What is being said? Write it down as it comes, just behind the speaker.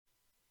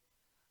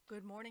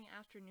Good morning,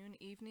 afternoon,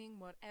 evening,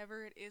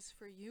 whatever it is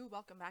for you.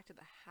 Welcome back to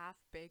the Half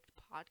Baked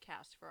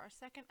Podcast for our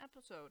second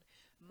episode,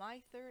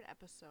 my third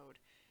episode.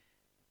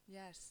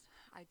 Yes,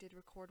 I did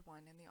record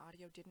one and the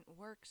audio didn't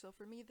work, so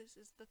for me, this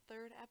is the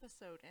third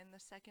episode, and the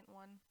second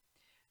one,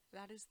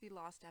 that is the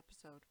lost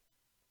episode.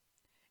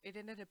 It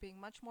ended up being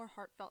much more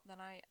heartfelt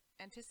than I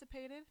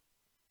anticipated,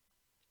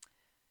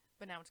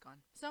 but now it's gone.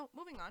 So,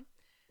 moving on.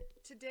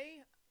 Today,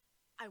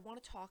 I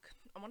want to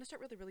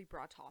start with a really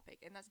broad topic,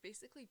 and that's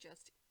basically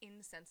just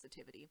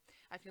insensitivity.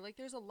 I feel like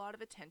there's a lot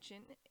of attention,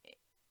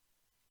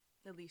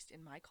 at least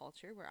in my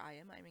culture where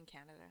I'm in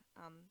Canada.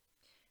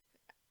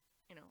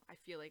 I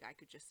feel like I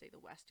could just say the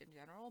West in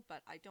general,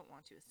 but I don't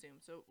want to assume.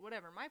 So,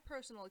 whatever, my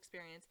personal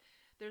experience,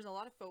 there's a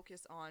lot of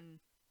focus on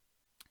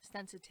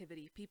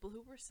sensitivity. People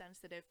who are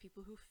sensitive,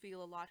 people who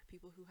feel a lot,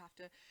 people who have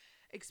to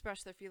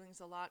express their feelings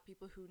a lot,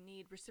 people who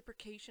need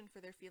reciprocation for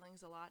their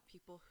feelings a lot,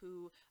 people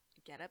who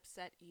get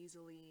upset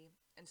easily,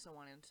 and so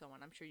on and so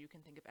on. I'm sure you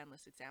can think of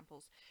endless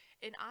examples.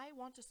 And I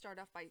want to start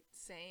off by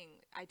saying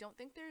I don't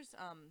think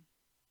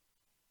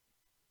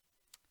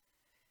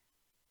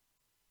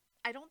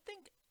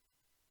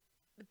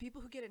the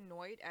people who get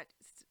annoyed at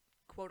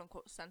quote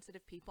unquote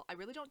sensitive people, I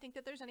really don't think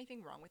that there's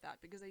anything wrong with that,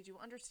 because I do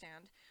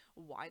understand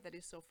why that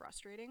is so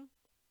frustrating,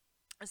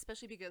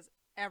 especially because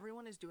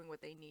everyone is doing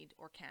what they need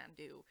or can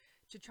do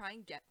to try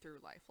and get through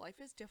life. Life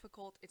is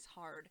difficult, it's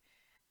hard,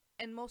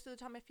 and most of the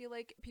time I feel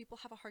like people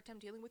have a hard time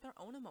dealing with their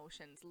own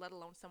emotions, let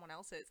alone someone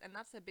else's. And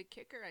that's a big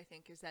kicker, I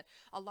think, is that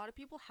a lot of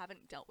people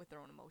haven't dealt with their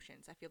own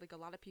emotions. I feel like a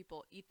lot of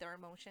people eat their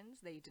emotions,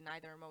 they deny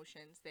their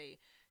emotions, they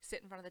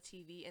sit in front of the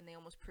TV and they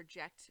almost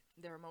project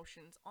their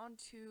emotions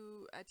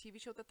onto a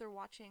TV show that they're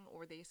watching,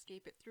 or they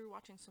escape it through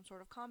watching some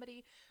sort of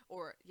comedy,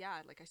 or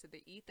yeah, like I said,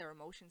 they eat their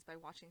emotions by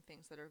watching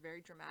things that are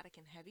very dramatic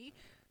and heavy,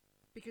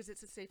 because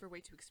it's a safer way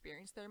to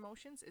experience their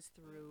emotions is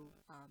through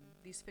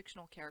these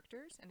fictional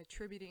characters and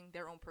attributing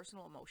their own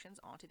personal emotions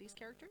onto these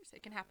characters.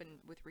 It can happen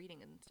with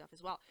reading and stuff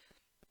as well.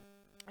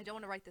 I don't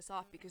want to write this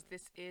off, because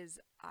this is,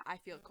 I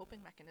feel, a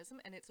coping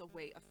mechanism, and it's a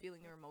way of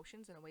feeling your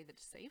emotions in a way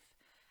that's safe.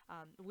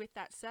 With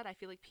that said, I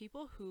feel like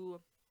people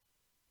who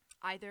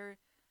either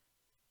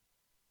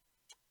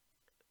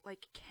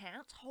like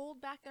can't hold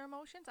back their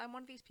emotions, I'm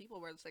one of these people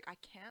where it's like I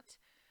can't,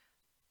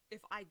 if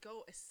I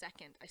go a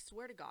second, I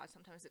swear to God,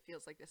 sometimes it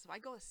feels like this. If I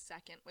go a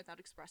second without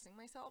expressing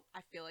myself,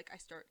 I feel like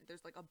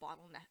there's like a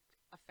bottleneck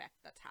effect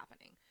that's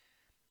happening.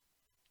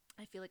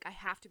 I feel like I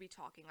have to be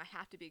talking, I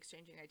have to be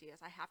exchanging ideas,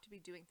 I have to be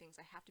doing things,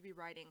 I have to be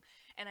writing,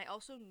 and I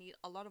also need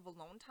a lot of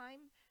alone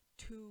time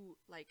to,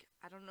 like,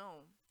 I don't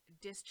know,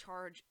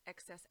 discharge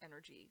excess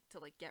energy, to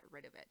like get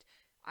rid of it.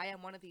 I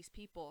am one of these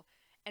people,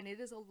 and it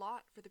is a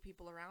lot for the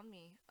people around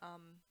me.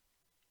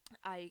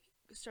 I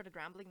started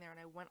rambling there and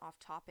I went off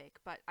topic,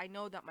 but I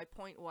know that my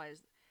point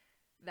was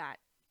that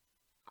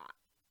uh,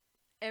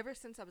 ever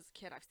since I was a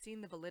kid, I've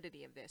seen the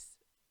validity of this.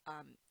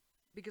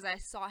 Because I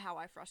saw how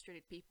I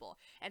frustrated people,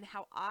 and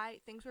how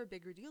things were a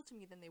bigger deal to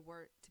me than they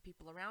were to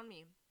people around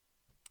me.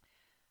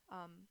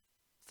 Um,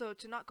 so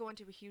to not go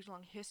into a huge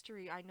long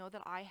history, I know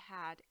that I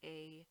had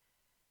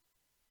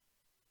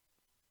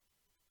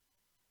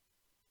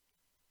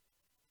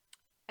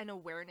an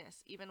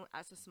awareness, even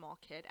as a small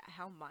kid, at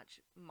how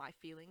much my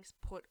feelings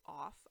put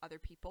off other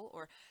people,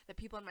 or that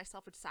people and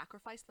myself would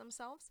sacrifice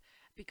themselves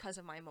because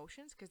of my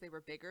emotions, because they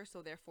were bigger,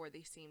 so therefore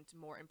they seemed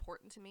more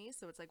important to me.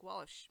 So it's like,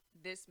 well, if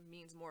this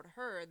means more to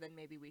her, then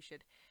maybe we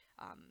should.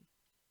 um,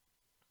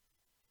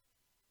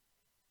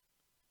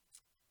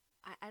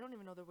 I don't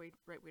even know the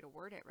right way to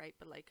word it, right?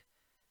 But like,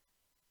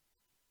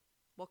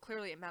 well,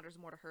 clearly it matters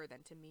more to her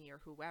than to me or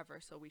whoever,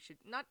 so we should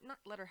not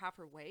let her have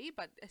her way.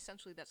 But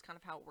essentially, that's kind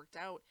of how it worked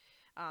out.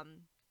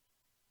 Um,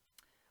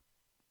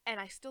 and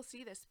I still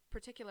see this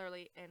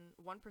particularly in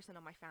one person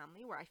of my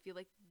family, where I feel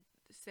like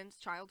since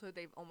childhood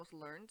they've almost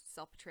learned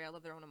self-betrayal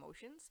of their own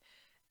emotions,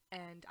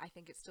 and I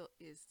think it still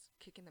is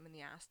kicking them in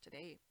the ass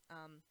today.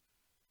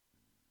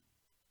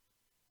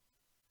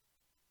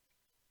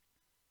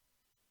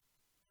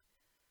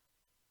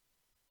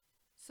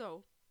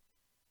 So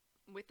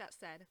with that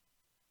said,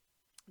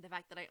 the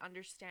fact that I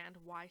understand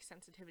why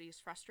sensitivity is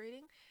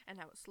frustrating and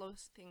how it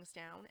slows things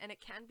down, and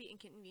it can be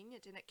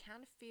inconvenient, and it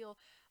can feel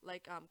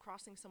like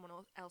crossing someone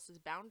else's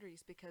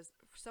boundaries, because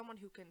for someone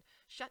who can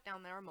shut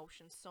down their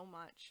emotions so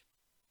much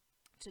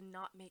to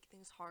not make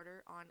things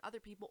harder on other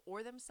people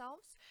or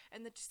themselves,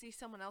 and then to see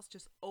someone else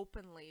just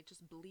openly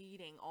just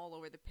bleeding all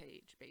over the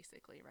page,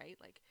 basically, right?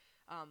 Like,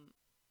 um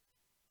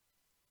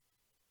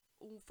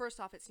first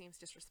off, it seems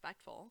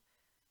disrespectful.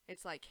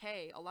 It's like,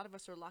 hey, a lot of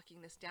us are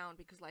locking this down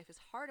because life is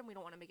hard and we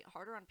don't want to make it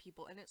harder on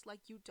people, and it's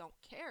like, you don't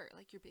care,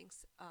 like you're being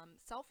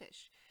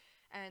selfish.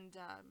 And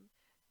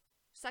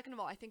second of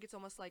all, I think it's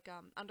almost like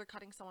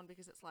undercutting someone,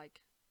 because it's like,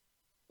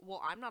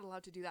 well, I'm not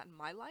allowed to do that in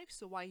my life,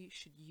 so why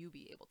should you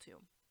be able to?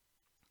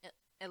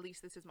 At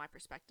least this is my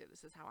perspective.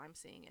 This is how I'm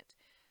seeing it.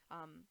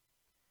 Um,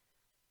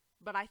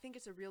 but I think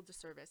it's a real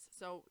disservice.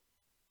 So,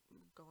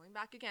 going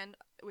back again,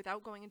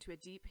 without going into a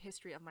deep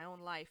history of my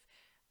own life,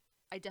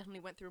 I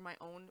definitely went through my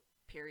own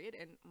period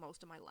in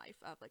most of my life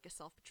of like a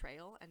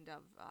self-betrayal and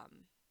of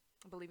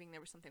believing there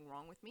was something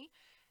wrong with me,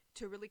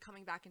 to really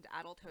coming back into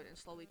adulthood and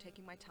slowly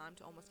taking my time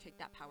to almost take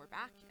that power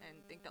back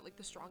and think that like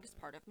the strongest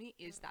part of me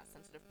is that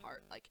sensitive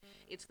part. Like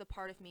it's the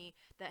part of me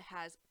that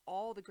has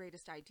all the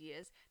greatest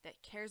ideas,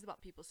 that cares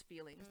about people's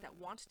feelings, that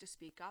wants to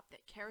speak up,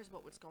 that cares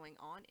about what's going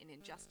on in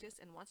injustice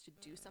and wants to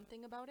do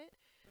something about it.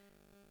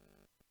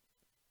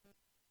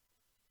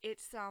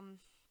 It's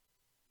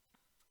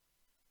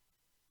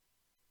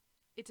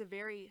a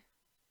very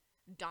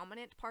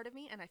dominant part of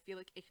me, and I feel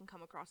like it can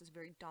come across as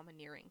very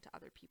domineering to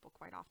other people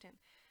quite often.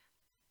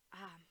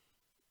 um,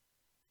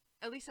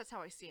 at least that's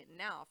how I see it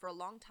now. For a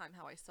long time,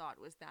 how I saw it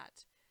was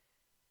that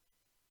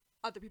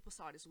other people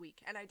saw it as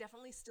weak. And I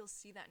definitely still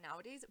see that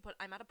nowadays, but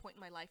I'm at a point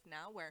in my life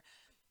now where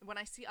when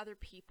I see other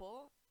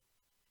people,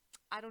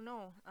 I don't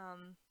know,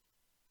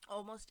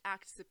 almost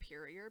act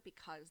superior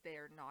because they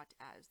are not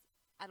as,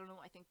 I don't know,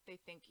 I think they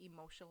think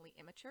emotionally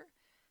immature.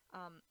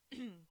 Um,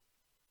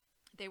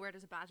 they wear it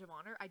as a badge of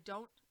honor. I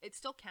don't, it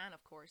still can,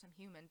 of course, I'm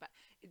human, but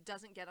it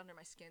doesn't get under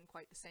my skin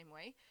quite the same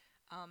way.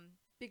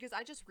 Because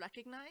I just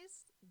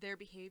recognize their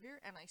behavior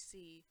and I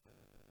see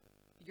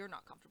you're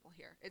not comfortable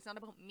here. It's not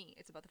about me.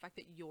 It's about the fact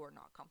that you're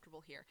not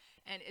comfortable here.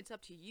 And it's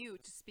up to you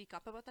to speak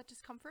up about that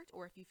discomfort,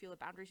 or if you feel a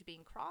boundary is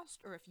being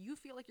crossed, or if you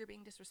feel like you're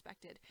being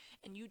disrespected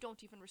and you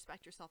don't even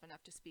respect yourself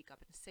enough to speak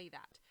up and say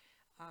that.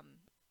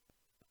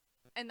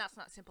 And that's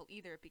not simple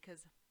either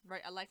because,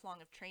 right, a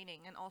lifelong of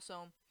training. And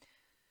also,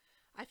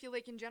 I feel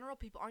like in general,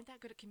 people aren't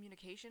that good at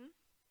communication,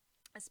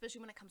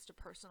 especially when it comes to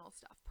personal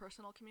stuff,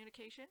 personal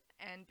communication.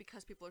 And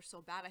because people are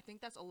so bad, I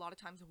think that's a lot of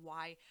times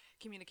why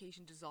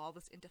communication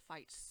dissolves into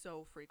fights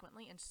so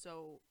frequently and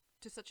so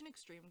to such an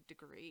extreme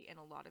degree in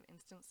a lot of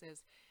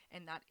instances.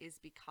 And that is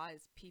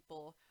because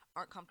people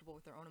aren't comfortable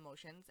with their own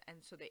emotions, and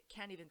so they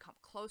can't even come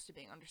close to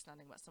being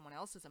understanding about someone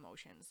else's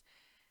emotions.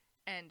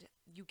 And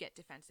you get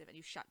defensive and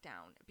you shut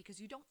down because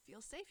you don't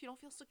feel safe, you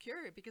don't feel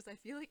secure. Because I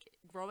feel like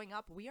growing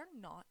up, we are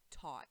not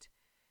taught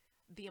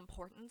the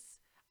importance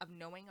of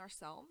knowing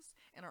ourselves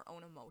and our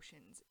own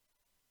emotions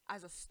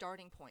as a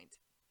starting point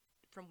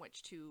from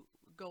which to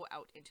go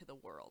out into the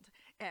world.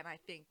 And I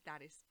think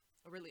that is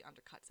really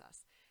undercuts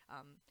us.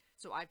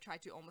 So I've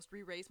tried to almost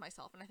re-raise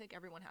myself, and I think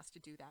everyone has to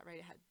do that,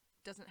 right?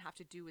 Doesn't have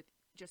to do with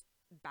just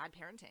bad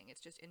parenting.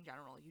 It's just in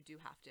general, you do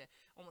have to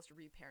almost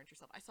re-parent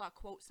yourself. I saw a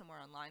quote somewhere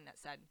online that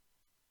said,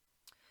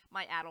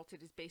 my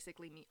adulthood is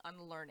basically me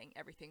unlearning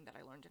everything that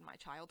I learned in my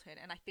childhood.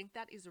 And I think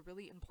that is a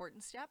really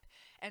important step.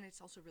 And it's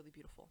also really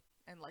beautiful.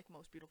 And like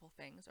most beautiful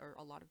things, or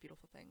a lot of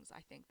beautiful things,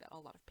 I think that a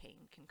lot of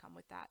pain can come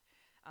with that.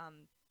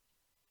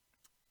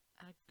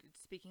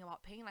 Speaking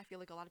about pain, I feel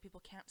like a lot of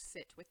people can't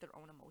sit with their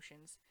own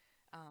emotions.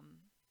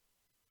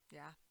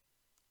 Yeah.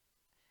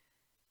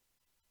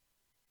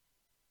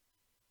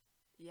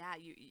 Yeah,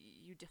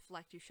 you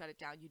deflect, you shut it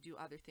down, you do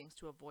other things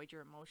to avoid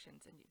your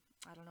emotions. And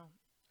I don't know.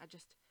 I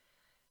just,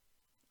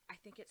 I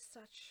think it's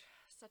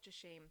such a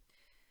shame.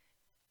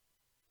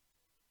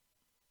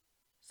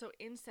 So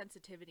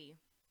insensitivity,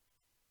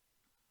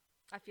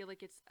 I feel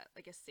like it's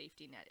like a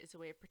safety net. It's a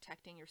way of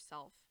protecting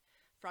yourself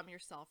from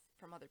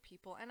other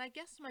people. And I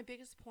guess my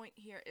biggest point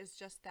here is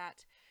just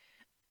that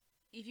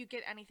if you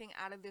get anything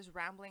out of this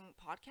rambling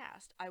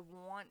podcast, I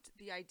want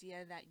the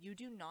idea that you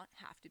do not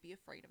have to be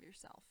afraid of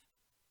yourself.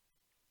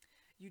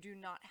 You do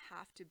not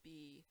have to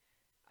be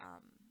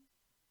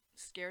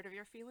scared of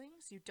your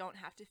feelings. You don't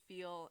have to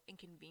feel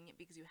inconvenient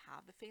because you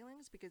have the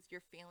feelings, because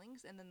your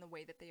feelings and then the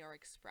way that they are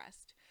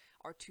expressed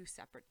are two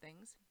separate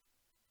things.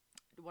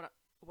 What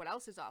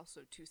else is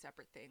also two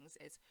separate things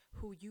is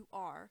who you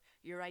are,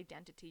 your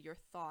identity, your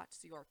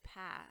thoughts, your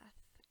path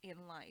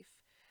in life.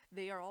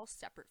 They are all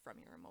separate from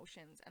your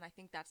emotions. And I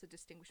think that's a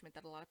distinguishment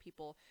that a lot of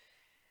people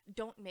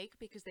don't make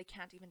because they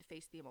can't even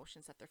face the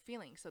emotions that they're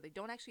feeling. So they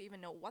don't actually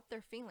even know what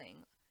they're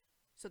feeling.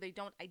 So they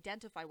don't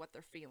identify what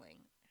they're feeling.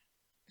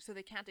 So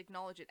they can't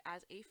acknowledge it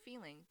as a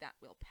feeling that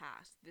will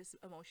pass. This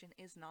emotion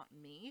is not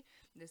me.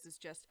 This is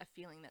just a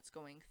feeling that's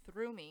going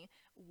through me.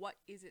 What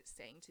is it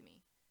saying to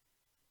me?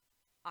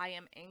 I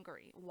am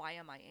angry. Why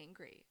am I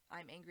angry?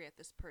 I'm angry at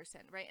this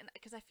person, right? And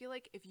because I feel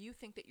like if you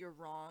think that you're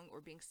wrong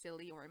or being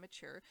silly or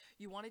immature,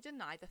 you want to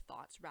deny the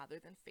thoughts rather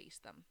than face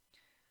them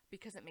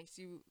because it makes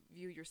you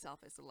view yourself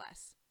as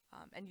less.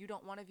 And you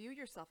don't want to view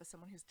yourself as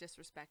someone who's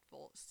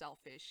disrespectful,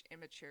 selfish,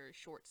 immature,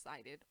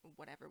 short-sighted,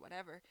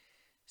 whatever.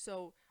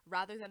 So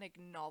rather than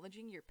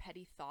acknowledging your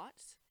petty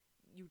thoughts,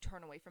 you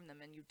turn away from them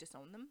and you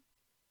disown them.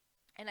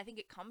 And I think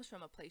it comes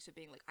from a place of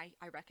being like,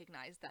 I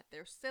recognize that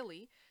they're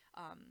silly.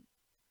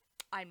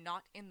 I'm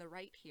not in the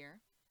right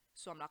here,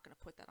 so I'm not going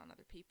to put that on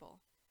other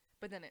people.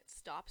 But then it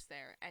stops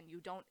there, and you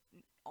don't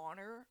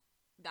honor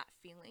that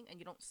feeling, and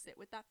you don't sit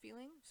with that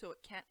feeling, so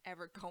it can't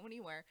ever go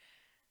anywhere.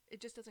 It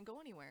just doesn't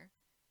go anywhere.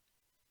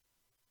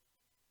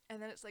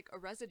 And then it's like a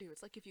residue.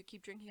 It's like if you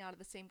keep drinking out of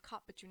the same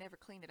cup, but you never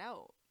clean it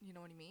out. You know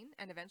what I mean?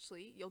 And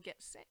eventually, you'll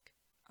get sick.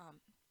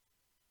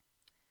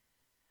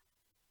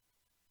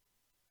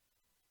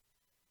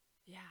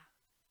 Yeah.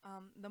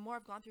 The more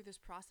I've gone through this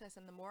process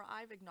and the more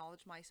I've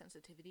acknowledged my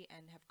sensitivity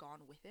and have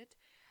gone with it,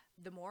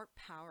 the more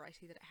power I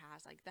see that it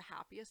has. Like, the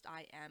happiest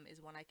I am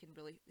is when I can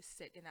really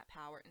sit in that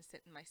power and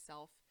sit in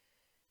myself.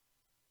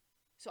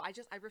 So I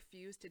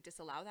refuse to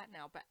disallow that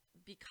now. But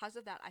because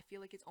of that, I feel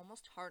like it's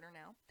almost harder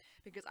now,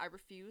 because I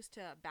refuse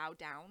to bow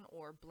down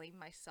or blame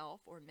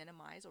myself or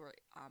minimize or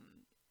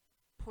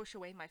push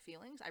away my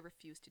feelings. I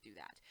refuse to do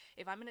that.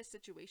 If I'm in a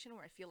situation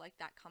where I feel like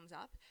that comes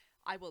up,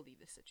 I will leave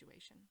the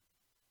situation.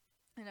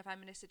 And if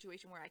I'm in a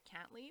situation where I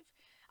can't leave,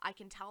 I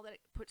can tell that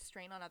it puts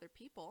strain on other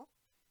people,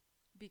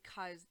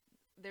 because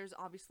there's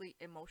obviously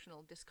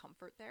emotional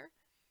discomfort there.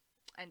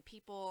 And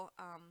people,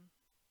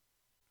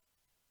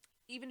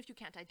 even if you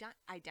can't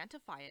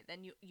identify it,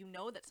 then you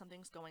know that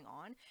something's going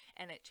on,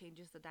 and it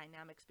changes the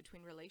dynamics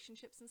between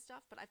relationships and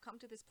stuff. But I've come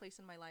to this place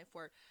in my life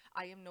where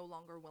I am no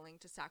longer willing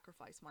to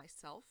sacrifice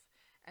myself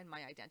and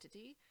my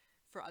identity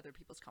for other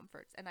people's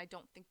comforts. And I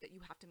don't think that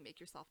you have to make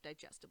yourself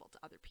digestible to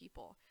other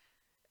people.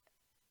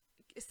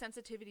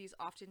 Sensitivity is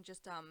often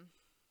just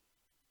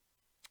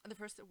the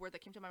first word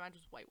that came to my mind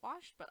was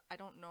whitewashed, but I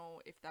don't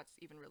know if that's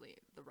even really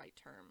the right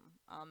term.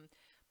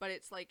 But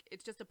it's like,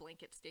 it's just a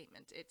blanket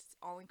statement. It's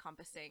all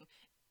encompassing.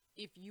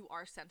 If you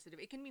are sensitive,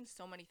 it can mean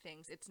so many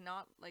things. It's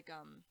not like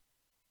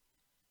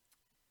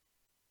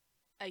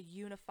a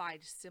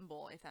unified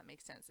symbol, if that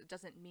makes sense. It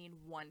doesn't mean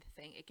one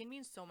thing. It can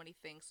mean so many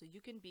things. So you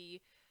can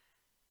be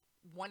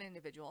one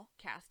individual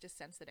cast as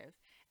sensitive,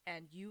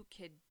 and you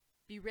could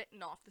be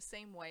written off the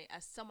same way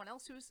as someone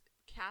else who's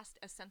cast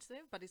as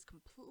sensitive but is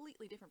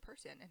completely different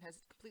person and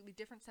has completely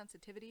different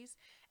sensitivities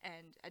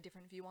and a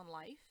different view on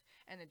life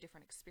and a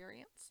different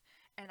experience.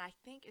 And I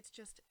think it's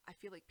just, I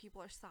feel like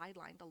people are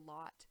sidelined a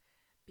lot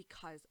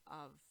because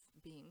of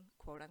being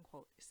quote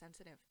unquote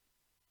sensitive.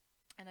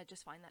 And I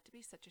just find that to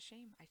be such a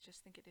shame. I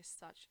just think it is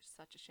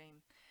such a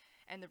shame.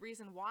 And the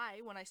reason why,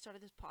 when I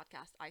started this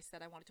podcast, I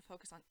said I wanted to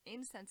focus on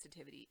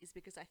insensitivity is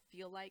because I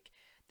feel like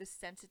the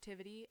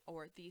sensitivity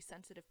or the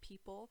sensitive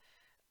people,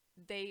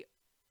 they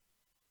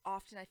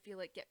often, I feel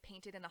like, get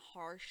painted in a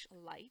harsh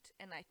light.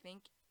 And I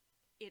think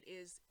it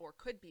is, or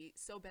could be,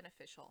 so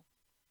beneficial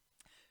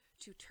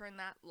to turn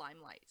that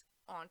limelight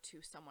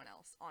onto someone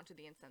else, onto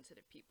the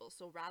insensitive people.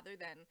 So rather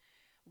than,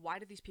 why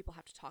do these people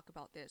have to talk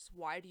about this?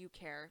 Why do you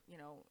care? You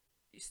know,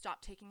 you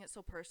stop taking it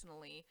so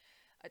personally.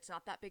 It's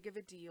not that big of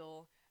a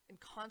deal. And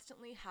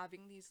constantly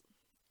having these,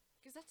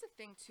 because that's the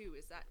thing too,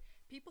 is that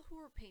people who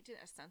are painted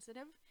as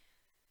sensitive,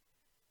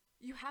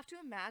 you have to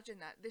imagine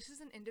that this is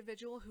an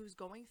individual who's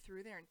going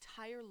through their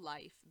entire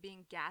life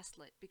being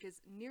gaslit,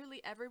 because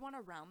nearly everyone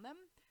around them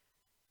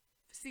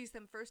sees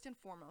them first and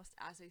foremost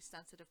as a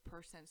sensitive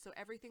person. So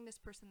everything this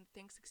person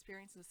thinks,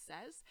 experiences,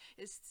 says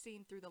is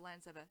seen through the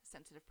lens of a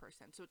sensitive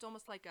person. So it's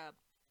almost like a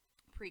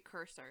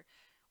precursor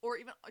or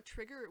even a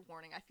trigger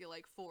warning, I feel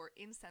like, for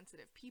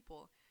insensitive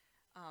people,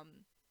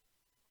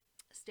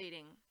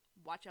 stating,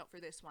 watch out for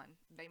this one.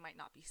 They might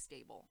not be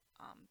stable.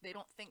 They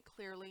don't think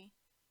clearly,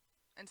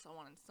 and so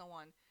on and so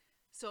on.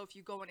 So if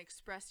you go and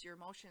express your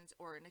emotions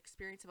or an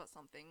experience about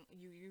something,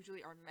 you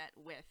usually are met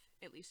with,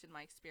 at least in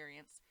my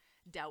experience,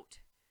 doubt.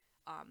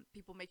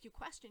 People make you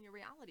question your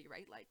reality,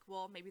 right? Like,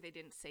 well, maybe they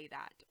didn't say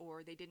that,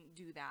 or they didn't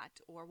do that,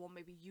 or, well,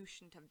 maybe you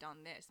shouldn't have done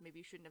this, maybe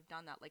you shouldn't have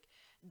done that. Like,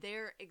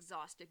 they're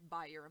exhausted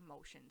by your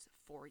emotions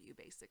for you,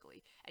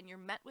 basically. And you're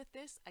met with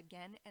this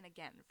again and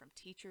again from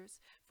teachers,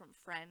 from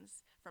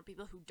friends, from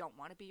people who don't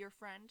want to be your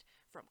friend,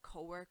 from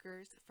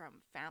coworkers,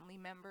 from family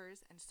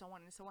members, and so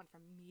on,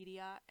 from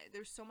media.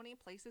 There's so many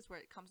places where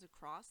it comes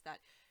across that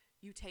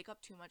you take up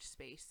too much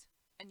space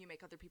and you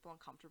make other people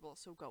uncomfortable,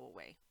 so go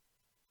away.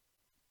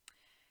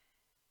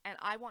 And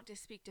I want to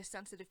speak to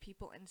sensitive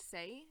people and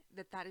say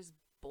that that is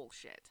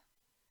bullshit.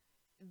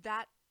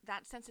 That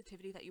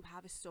sensitivity that you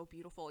have is so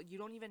beautiful. You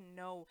don't even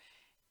know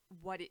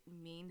what it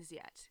means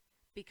yet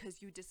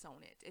because you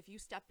disown it. If you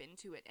step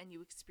into it and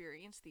you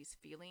experience these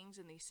feelings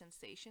and these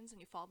sensations and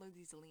you follow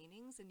these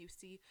leanings and you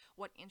see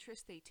what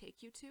interest they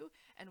take you to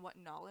and what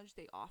knowledge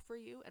they offer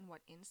you and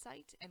what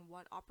insight and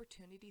what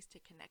opportunities to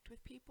connect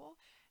with people,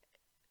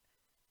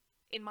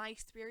 in my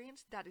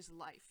experience, that is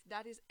life.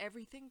 That is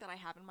everything that I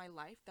have in my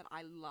life that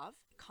I love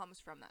comes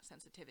from that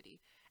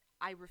sensitivity.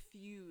 I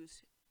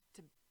refuse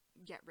to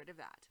get rid of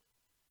that.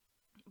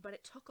 But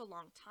it took a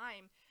long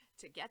time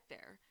to get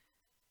there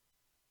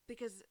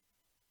because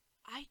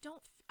I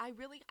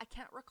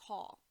can't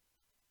recall.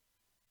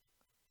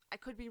 I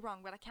could be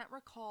wrong, but I can't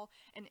recall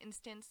an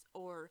instance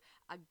or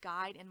a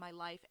guide in my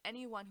life,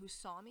 anyone who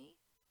saw me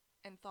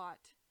and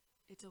thought,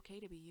 it's okay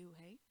to be you,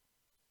 hey?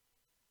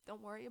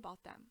 Don't worry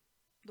about them.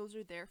 Those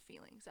are their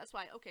feelings. That's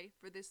why, okay,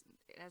 for this,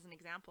 as an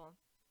example,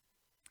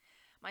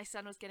 my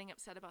son was getting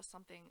upset about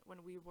something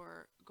when we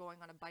were going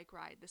on a bike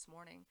ride this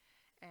morning.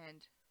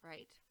 And,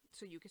 right,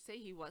 so you could say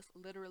he was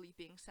literally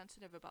being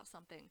sensitive about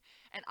something.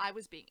 And I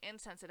was being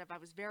insensitive. I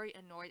was very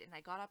annoyed. And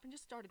I got up and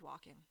just started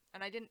walking.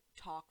 And I didn't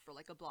talk for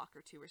like a block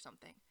or two or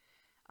something.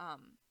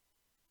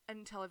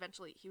 Until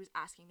eventually he was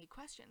asking me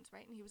questions,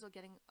 right? And he was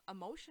getting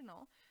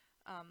emotional.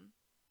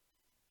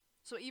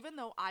 So even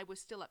though I was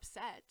still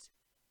upset,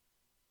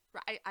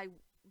 I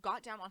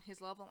got down on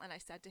his level and I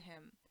said to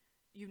him,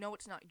 you know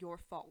it's not your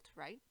fault,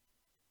 right?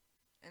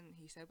 And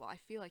he said, well, I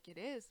feel like it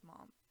is,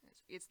 Mom.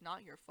 It's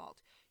not your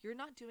fault. You're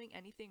not doing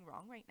anything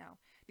wrong right now.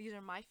 These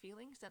are my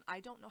feelings and I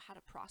don't know how to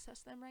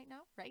process them right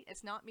now, right?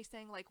 It's not me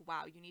saying like,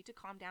 wow, you need to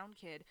calm down,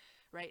 kid,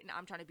 right? And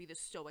I'm trying to be the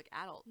stoic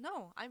adult.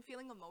 No, I'm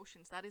feeling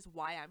emotions. That is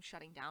why I'm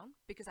shutting down,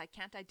 because I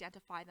can't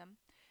identify them,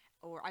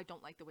 or I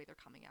don't like the way they're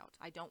coming out.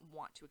 I don't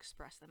want to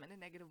express them in a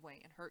negative way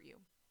and hurt you.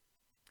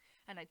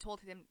 And I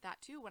told him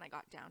that too when I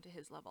got down to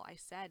his level. I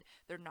said,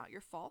 they're not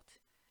your fault.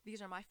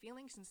 These are my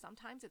feelings, and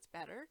sometimes it's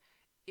better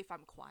if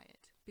I'm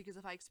quiet. Because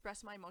if I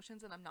express my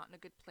emotions and I'm not in a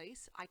good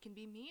place, I can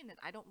be mean, and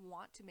I don't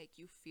want to make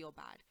you feel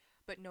bad.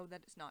 But know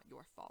that it's not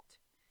your fault.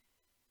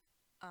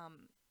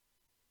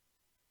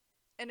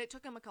 And it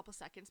took him a couple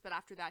seconds, but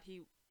after that,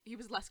 he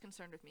was less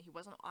concerned with me. He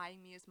wasn't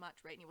eyeing me as much,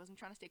 right? And he wasn't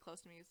trying to stay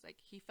close to me. He was like,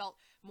 he felt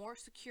more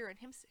secure in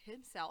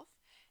himself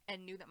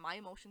and knew that my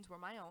emotions were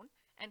my own.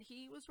 And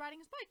he was riding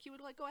his bike. He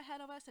would like go ahead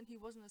of us, and he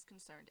wasn't as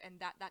concerned. And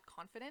that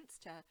confidence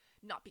to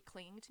not be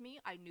clinging to me,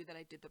 I knew that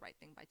I did the right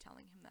thing by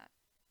telling him that.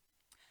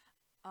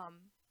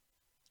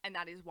 And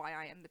that is why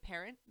I am the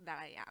parent that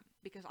I am,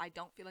 because I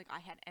don't feel like I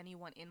had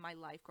anyone in my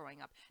life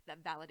growing up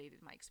that validated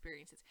my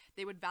experiences.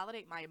 They would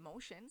validate my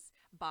emotions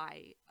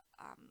by,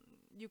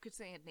 you could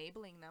say,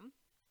 enabling them.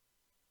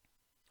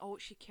 Oh,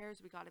 she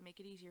cares, we got to make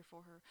it easier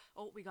for her.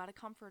 Oh, we got to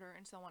comfort her,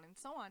 and so on and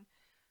so on.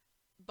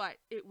 But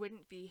it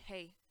wouldn't be,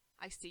 hey,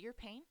 I see your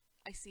pain,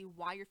 I see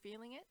why you're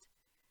feeling it,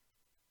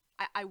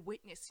 I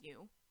witness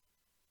you,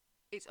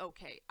 it's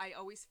okay. I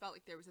always felt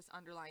like there was this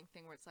underlying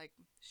thing where it's like,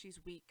 she's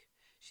weak,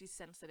 she's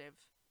sensitive,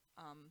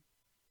 um,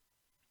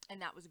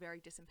 and that was very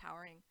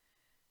disempowering.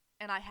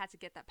 And I had to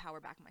get that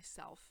power back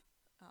myself.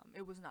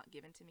 It was not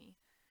given to me.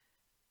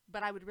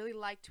 But I would really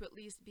like to at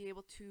least be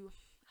able to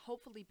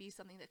hopefully be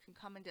something that can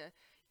come into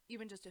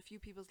even just a few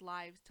people's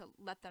lives to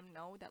let them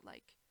know that,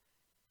 like,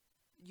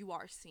 you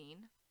are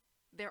seen.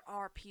 There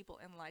are people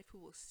in life who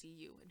will see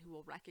you and who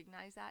will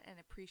recognize that and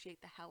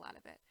appreciate the hell out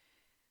of it.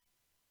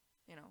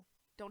 You know,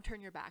 don't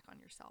turn your back on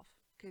yourself,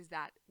 because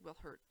that will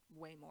hurt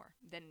way more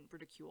than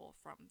ridicule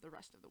from the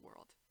rest of the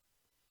world.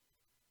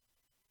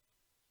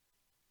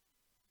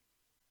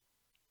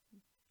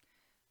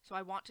 So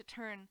I want to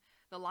turn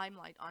the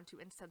limelight onto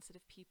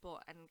insensitive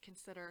people and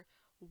consider,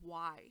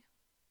 why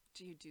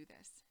do you do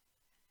this?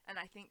 And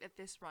I think that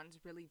this runs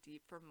really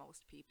deep for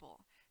most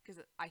people,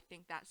 because I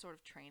think that sort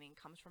of training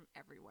comes from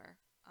everywhere.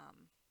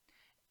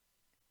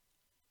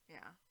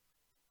 Yeah.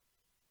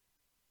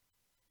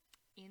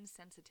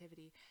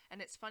 Insensitivity.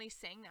 And it's funny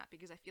saying that,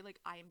 because I feel like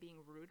I am being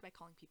rude by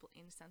calling people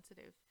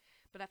insensitive.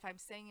 But if I'm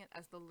saying it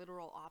as the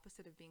literal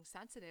opposite of being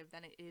sensitive,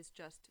 then it is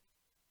just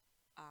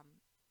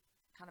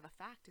kind of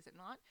a fact, is it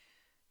not?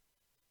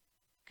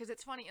 Because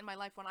it's funny, in my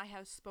life, when I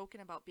have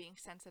spoken about being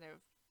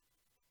sensitive,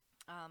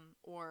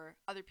 or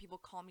other people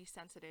call me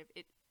sensitive,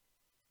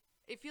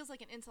 it feels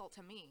like an insult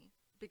to me,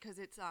 because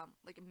it's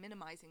like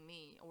minimizing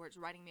me, or it's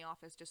writing me off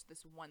as just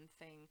this one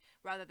thing,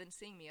 rather than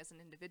seeing me as an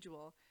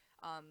individual,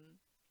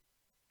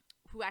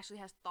 who actually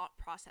has thought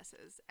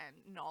processes and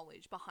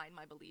knowledge behind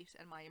my beliefs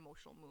and my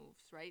emotional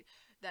moves, right?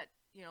 That,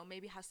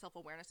 maybe has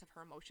self-awareness of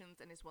her emotions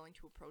and is willing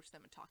to approach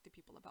them and talk to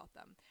people about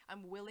them.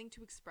 I'm willing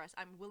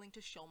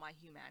to show my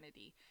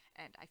humanity,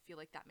 and I feel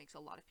like that makes a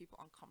lot of people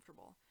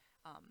uncomfortable.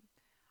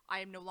 I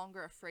am no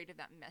longer afraid of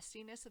that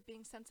messiness of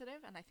being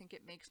sensitive, and I think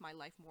it makes my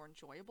life more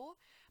enjoyable.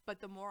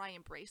 But the more I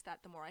embrace that,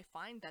 the more I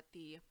find that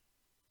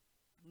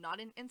not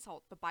an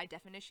insult, but by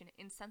definition,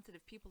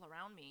 insensitive people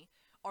around me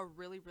are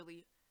really,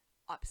 really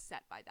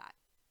upset by that.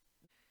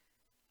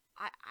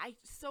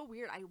 So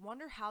weird. I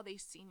wonder how they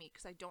see me,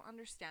 because I don't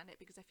understand it,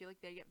 because I feel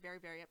like they get very,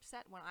 very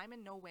upset when I'm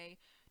in no way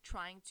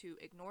trying to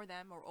ignore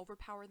them or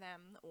overpower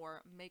them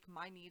or make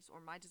my needs or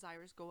my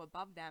desires go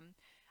above them.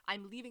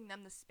 I'm leaving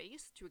them the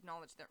space to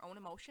acknowledge their own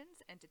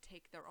emotions and to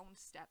take their own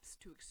steps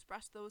to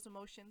express those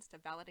emotions, to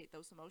validate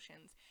those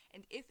emotions.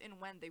 And if and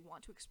when they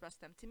want to express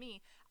them to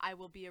me, I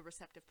will be a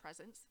receptive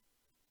presence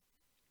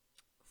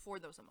for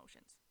those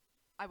emotions.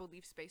 I will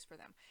leave space for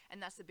them.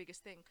 And that's the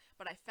biggest thing.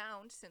 But I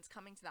found, since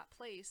coming to that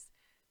place,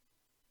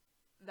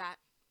 that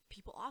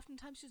people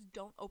oftentimes just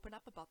don't open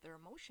up about their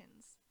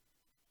emotions.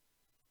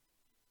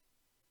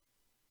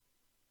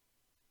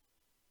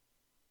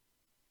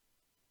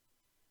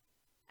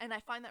 And I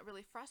find that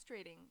really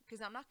frustrating,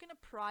 because I'm not going to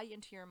pry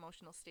into your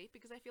emotional state,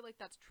 because I feel like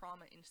that's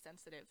trauma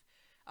insensitive.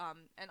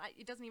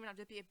 It doesn't even have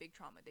to be a big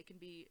trauma. They can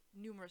be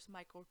numerous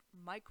micro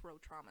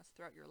traumas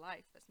throughout your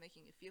life that's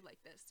making you feel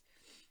like this.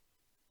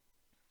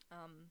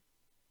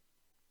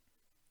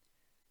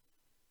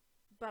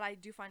 But I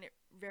do find it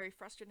very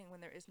frustrating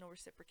when there is no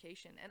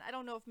reciprocation. And I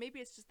don't know if maybe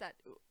it's just that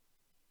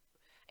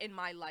in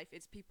my life,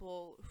 it's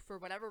people, for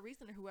whatever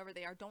reason, or whoever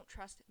they are, don't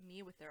trust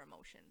me with their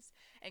emotions.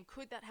 And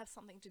could that have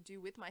something to do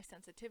with my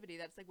sensitivity?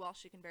 That's like, well,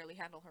 she can barely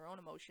handle her own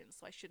emotions,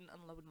 so I shouldn't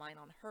unload mine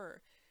on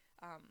her.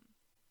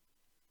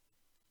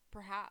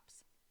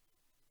 Perhaps.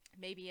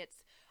 Maybe it's,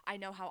 I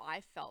know how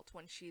I felt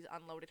when she's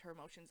unloaded her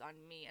emotions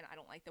on me, and I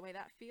don't like the way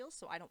that feels,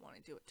 so I don't want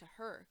to do it to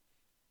her.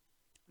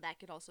 That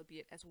could also be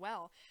it as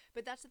well.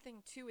 But that's the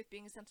thing, too, with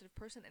being a sensitive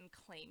person and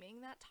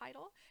claiming that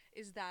title,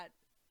 is that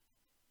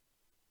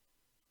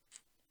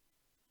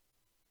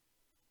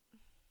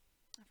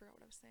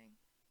was saying.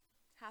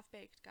 Half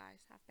baked,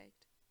 guys, half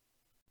baked.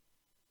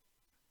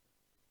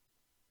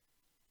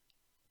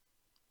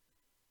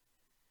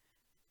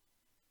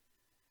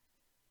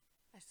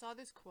 I saw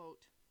this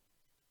quote.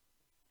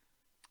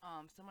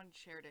 Someone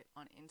shared it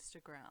on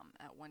Instagram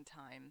at one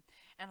time,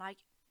 and I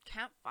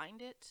can't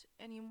find it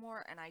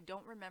anymore, and I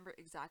don't remember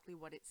exactly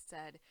what it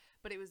said,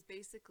 but it was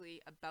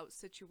basically about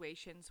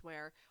situations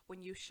where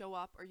when you show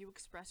up or you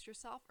express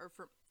yourself, or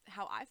for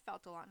how I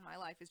felt a lot in my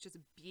life is just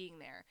being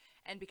there,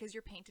 and because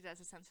you're painted as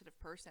a sensitive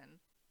person,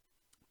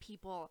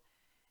 people,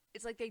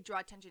 it's like they draw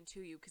attention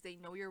to you because they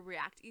know you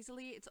react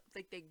easily. It's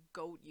like they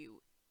goad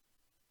you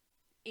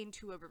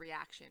into a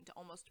reaction to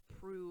almost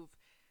prove,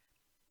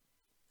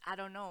 I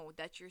don't know,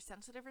 that you're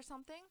sensitive or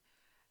something.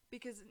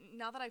 Because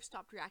now that I've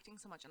stopped reacting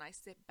so much and I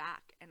sit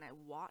back and I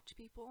watch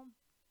people,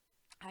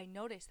 I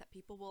notice that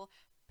people will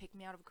pick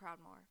me out of a crowd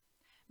more.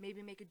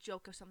 Maybe make a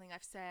joke of something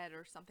I've said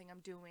or something I'm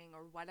doing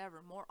or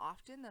whatever more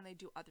often than they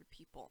do other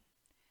people.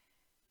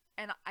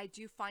 And I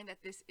do find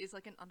that this is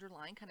like an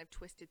underlying kind of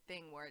twisted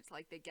thing where it's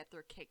like they get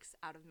their kicks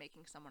out of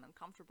making someone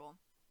uncomfortable.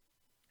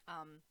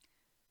 Um,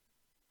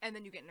 and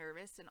then you get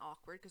nervous and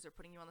awkward because they're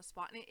putting you on the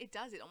spot. And it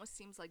does. It almost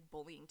seems like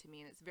bullying to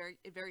me. And it's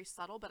very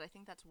subtle, but I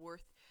think that's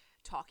worth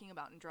talking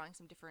about and drawing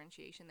some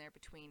differentiation there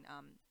between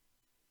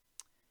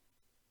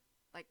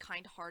like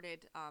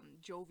kind-hearted,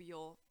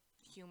 jovial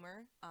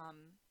humor,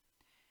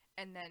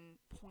 and then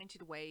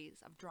pointed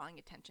ways of drawing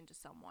attention to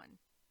someone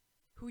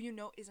who you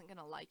know isn't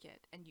gonna like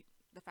it, and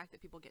the fact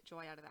that people get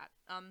joy out of that.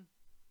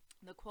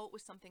 The quote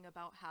was something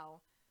about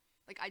how,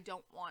 like, I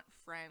don't want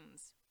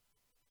friends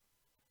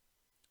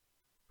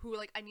who,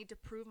 like, I need to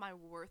prove my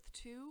worth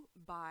to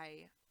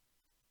by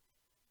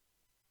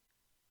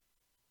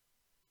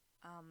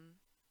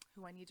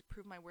who I need to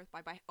prove my worth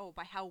by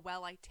how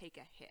well I take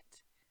a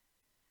hit.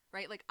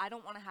 Right? Like, I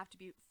don't want to have to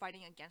be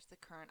fighting against the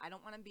current. I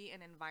don't want to be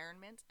in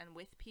environments and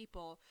with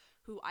people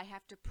who I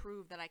have to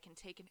prove that I can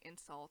take an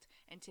insult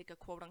and take a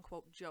quote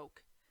unquote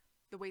joke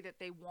the way that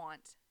they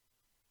want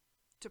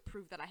to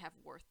prove that I have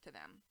worth to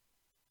them.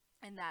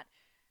 And that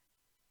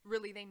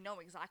really they know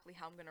exactly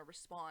how I'm going to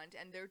respond,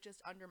 and they're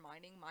just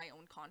undermining my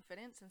own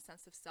confidence and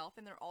sense of self,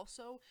 and they're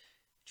also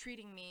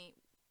treating me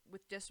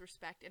with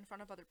disrespect in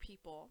front of other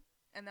people.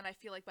 And then I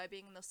feel like by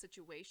being in those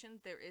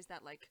situations, there is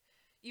that, like,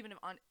 even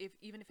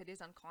if it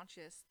is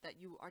unconscious, that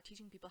you are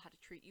teaching people how to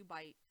treat you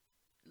by,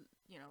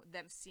 you know,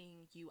 them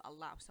seeing you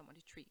allow someone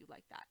to treat you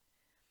like that.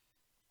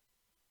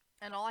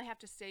 And all I have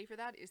to say for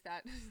that is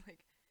that like,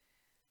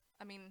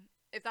 I mean,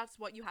 if that's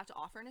what you have to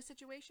offer in a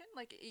situation,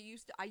 like,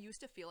 I used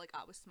to feel like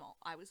I was small,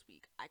 I was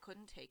weak, I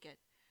couldn't take it,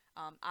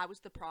 I was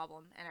the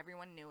problem, and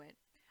everyone knew it.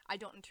 I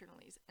don't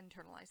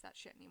internalize that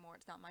shit anymore.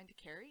 It's not mine to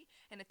carry.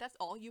 And if that's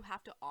all you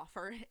have to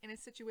offer in a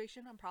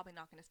situation, I'm probably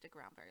not going to stick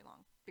around very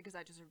long, because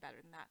I deserve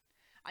better than that.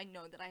 I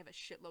know that I have a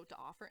shitload to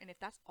offer, and if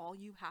that's all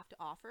you have to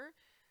offer,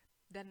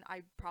 then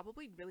I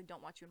probably really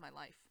don't want you in my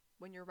life.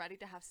 When you're ready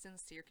to have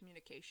sincere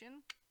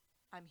communication,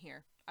 I'm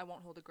here. I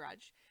won't hold a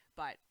grudge,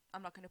 but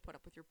I'm not going to put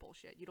up with your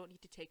bullshit. You don't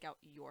need to take out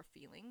your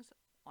feelings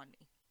on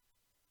me.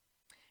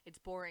 It's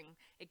boring.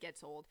 It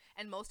gets old.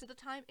 And most of the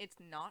time, it's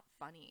not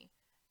funny.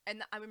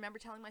 And I remember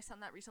telling my son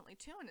that recently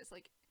too, and it's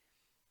like,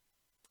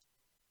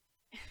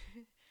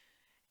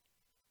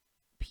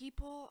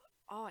 people,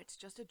 oh, it's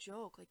just a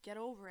joke. Like, get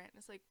over it. And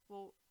it's like,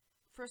 well,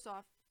 first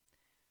off,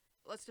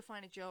 let's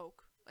define a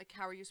joke. Like,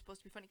 how are you supposed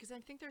to be funny? Because I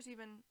think there's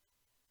even,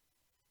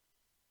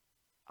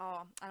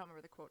 oh, I don't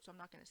remember the quote, so I'm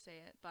not going to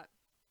say it, but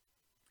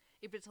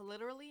if it's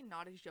literally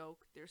not a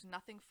joke, there's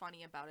nothing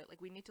funny about it.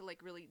 Like, we need to,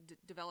 like, really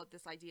develop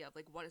this idea of,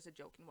 like, what is a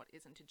joke and what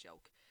isn't a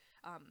joke.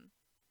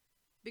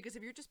 Because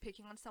if you're just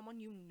picking on someone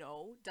you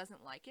know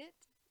doesn't like it,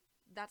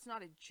 that's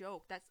not a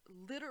joke. That's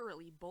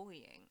literally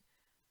bullying.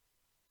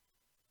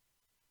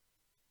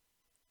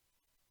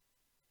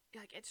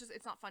 Like, it's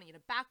not funny in a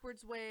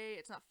backwards way,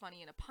 it's not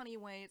funny in a punny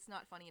way, it's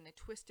not funny in a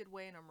twisted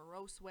way, in a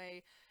morose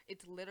way.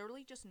 It's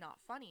literally just not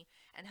funny.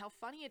 And how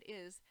funny it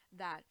is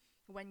that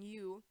when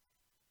you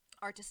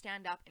are to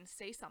stand up and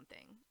say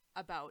something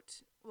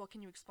about, well,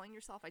 can you explain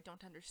yourself? I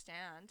don't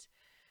understand.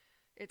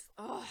 It's,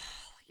 ugh,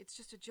 it's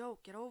just a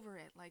joke. Get over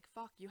it. Like,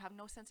 fuck, you have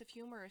no sense of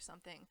humor or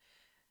something.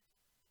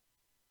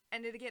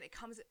 And it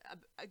comes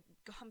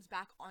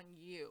back on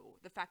you.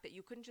 The fact that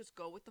you couldn't just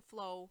go with the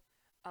flow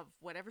of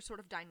whatever sort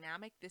of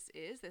dynamic this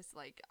is, this,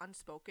 like,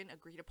 unspoken,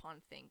 agreed upon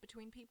thing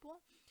between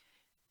people.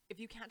 If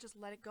you can't just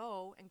let it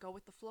go and go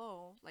with the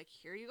flow, like,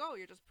 here you go,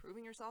 you're just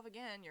proving yourself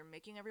again, you're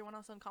making everyone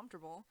else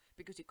uncomfortable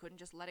because you couldn't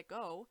just let it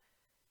go.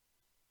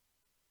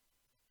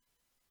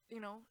 You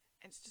know,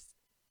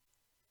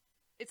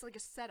 it's like a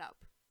setup.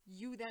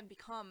 You then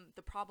become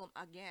the problem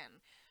again.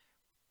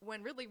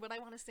 When really what I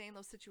want to say in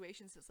those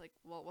situations is like,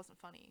 well, it wasn't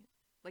funny.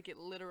 Like, it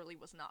literally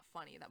was not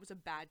funny. That was a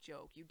bad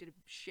joke. You did a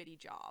shitty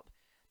job.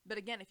 But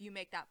again, if you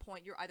make that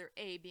point, you're either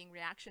A, being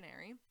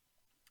reactionary,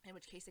 in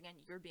which case, again,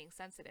 you're being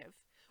sensitive,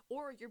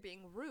 or you're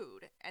being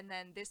rude. And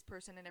then this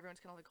person and everyone's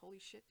kind of like, holy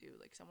shit, dude,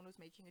 like, someone was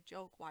making a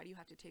joke. Why do you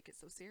have to take it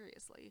so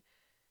seriously?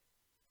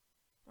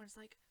 When it's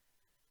like,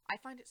 I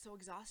find it so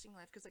exhausting in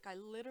life because like I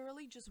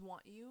literally just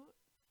want you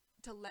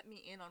to let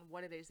me in on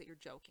what it is that you're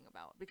joking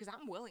about because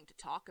I'm willing to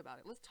talk about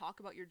it. Let's talk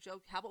about your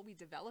joke. How about we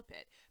develop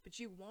it? But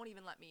you won't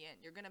even let me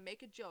in. You're going to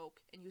make a joke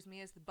and use me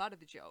as the butt of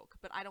the joke,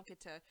 but I don't get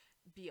to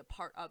be a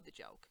part of the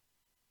joke.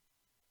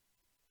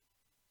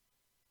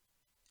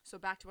 So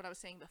back to what I was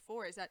saying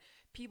before is that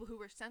people who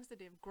are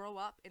sensitive grow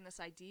up in this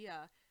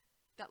idea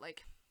that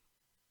like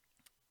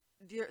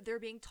they're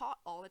being taught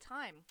all the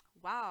time.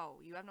 Wow,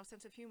 you have no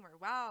sense of humor.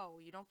 Wow,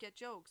 you don't get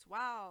jokes.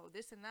 Wow,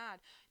 this and that.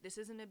 This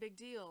isn't a big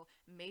deal.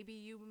 Maybe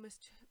you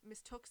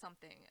mistook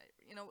something.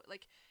 You know,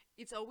 like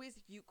it's always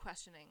you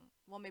questioning.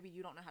 Well, maybe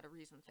you don't know how to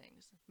reason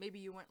things. Maybe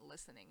you weren't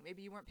listening.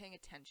 Maybe you weren't paying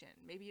attention.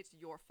 Maybe it's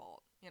your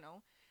fault, you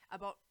know,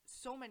 about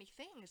so many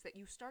things that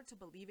you start to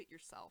believe it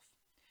yourself.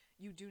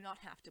 You do not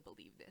have to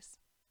believe this.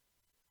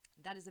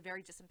 That is a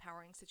very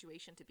disempowering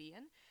situation to be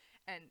in.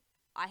 And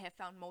I have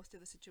found most of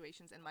the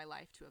situations in my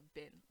life to have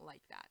been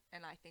like that.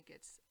 And I think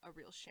it's a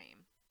real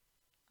shame.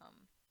 Um,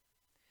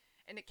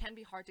 and it can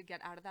be hard to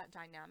get out of that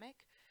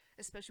dynamic,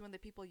 especially when the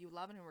people you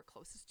love and who are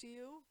closest to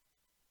you,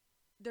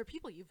 they're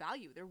people you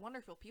value. They're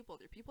wonderful people.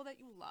 They're people that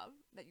you love,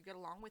 that you get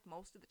along with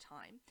most of the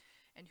time,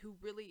 and who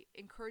really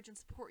encourage and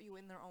support you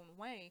in their own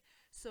way.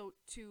 So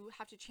to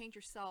have to change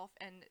yourself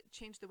and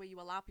change the way you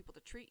allow people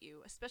to treat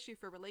you, especially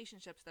for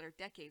relationships that are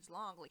decades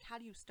long, like how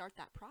do you start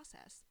that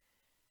process?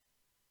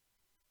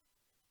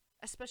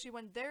 Especially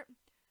when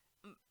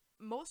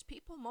most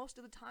people, most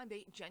of the time,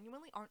 they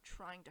genuinely aren't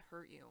trying to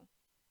hurt you.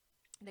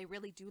 They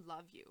really do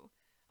love you.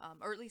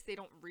 Or at least they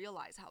don't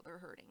realize how they're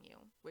hurting you,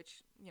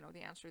 which, you know,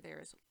 the answer there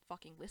is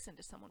fucking listen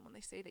to someone when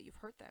they say that you've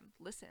hurt them.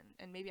 Listen,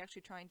 and maybe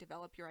actually try and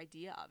develop your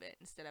idea of it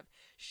instead of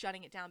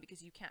shutting it down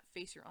because you can't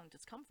face your own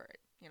discomfort,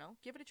 you know?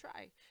 Give it a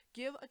try.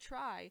 Give a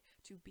try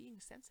to being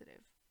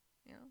sensitive,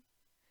 you know?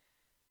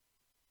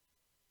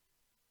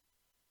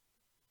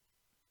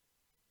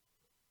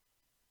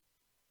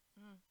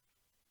 Mm.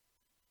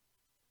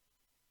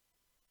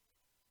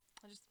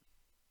 I just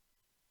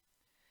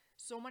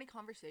so many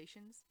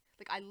conversations.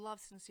 Like I love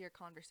sincere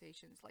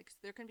conversations. Like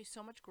there can be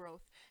so much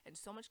growth and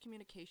so much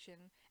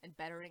communication and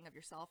bettering of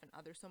yourself and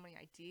others, so many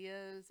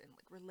ideas and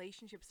like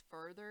relationships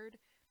furthered.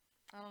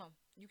 I don't know.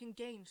 You can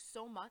gain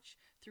so much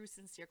through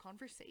sincere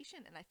conversation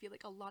and I feel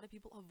like a lot of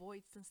people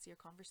avoid sincere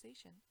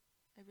conversation.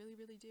 I really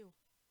really do.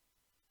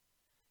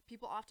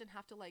 People often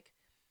have to like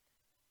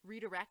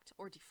redirect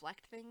or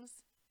deflect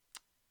things.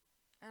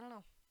 I don't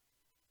know.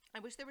 I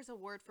wish there was a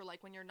word for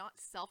like when you're not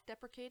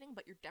self-deprecating,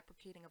 but you're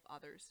deprecating of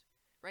others.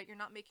 Right? You're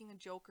not making a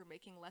joke or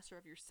making lesser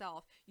of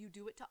yourself. You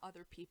do it to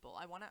other people.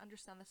 I want to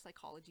understand the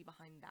psychology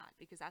behind that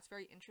because that's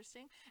very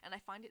interesting and I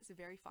find it's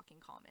very fucking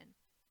common.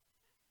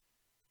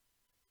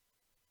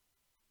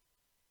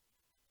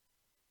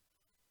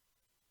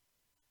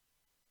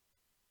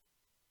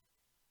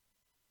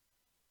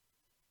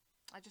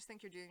 I just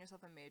think you're doing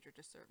yourself a major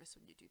disservice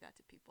when you do that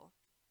to people.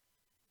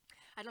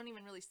 I don't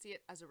even really see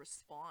it as a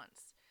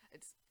response.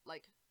 It's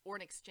like, or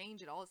an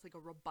exchange at all. It's like a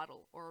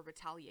rebuttal or a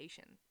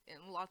retaliation. And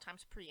a lot of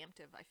times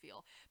preemptive, I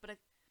feel. But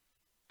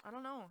I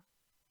don't know.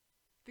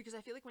 Because I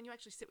feel like when you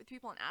actually sit with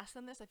people and ask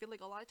them this, I feel like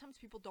a lot of times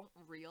people don't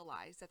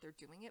realize that they're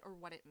doing it or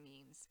what it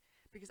means.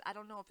 Because I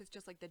don't know if it's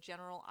just like the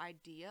general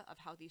idea of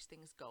how these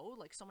things go.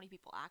 Like so many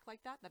people act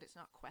like that it's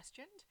not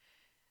questioned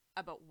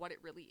about what it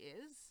really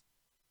is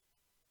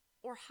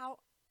or how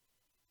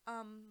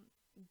um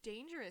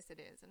dangerous it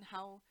is and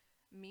how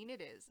mean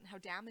it is and how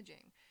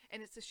damaging.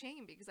 And it's a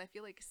shame because I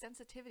feel like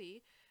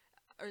sensitivity,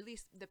 or at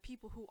least the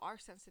people who are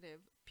sensitive,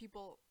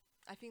 people,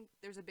 I think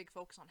there's a big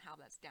focus on how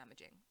that's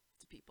damaging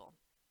to people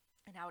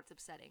and how it's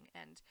upsetting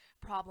and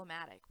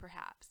problematic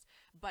perhaps,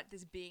 but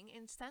this being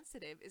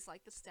insensitive is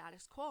like the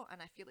status quo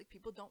and I feel like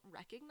people don't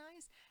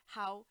recognize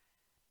how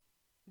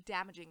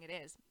damaging it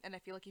is. And I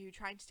feel like if you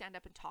try and stand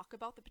up and talk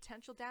about the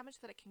potential damage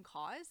that it can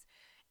cause,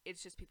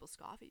 it's just people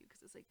scoff at you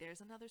because it's like there's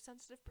another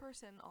sensitive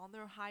person on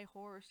their high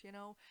horse, you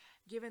know,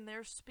 giving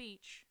their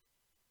speech.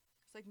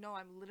 It's like, no,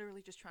 I'm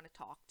literally just trying to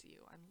talk to you.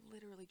 I'm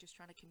literally just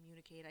trying to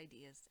communicate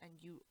ideas and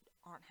you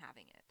aren't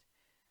having it.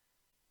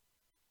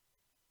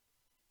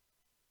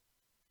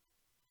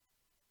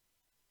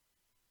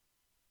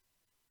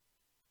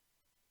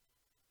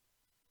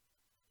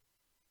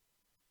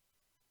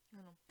 I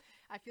don't know.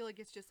 I feel like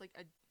it's just like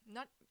a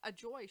not a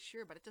joy,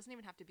 sure, but it doesn't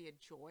even have to be a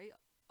joy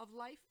of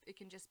life. It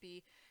can just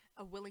be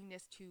a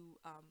willingness to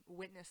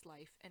witness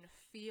life and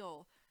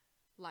feel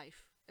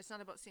life. It's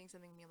not about seeing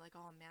something and being like,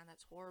 oh man,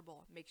 that's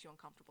horrible. It makes you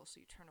uncomfortable, so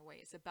you turn away.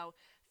 It's about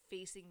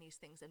facing these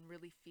things and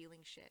really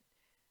feeling shit.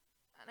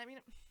 And I mean,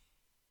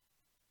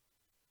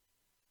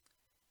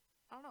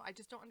 I don't know. I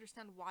just don't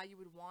understand why you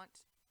would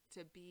want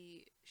to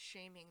be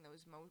shaming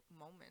those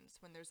moments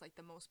when there's like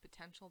the most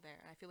potential there.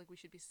 And I feel like we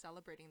should be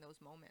celebrating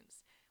those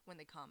moments when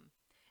they come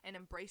and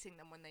embracing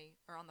them when they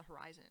are on the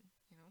horizon,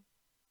 you know?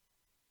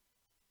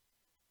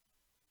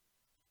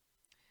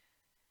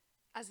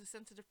 As a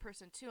sensitive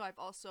person too, I've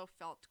also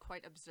felt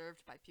quite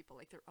observed by people.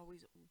 Like they're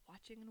always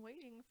watching and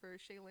waiting for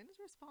Shaylin's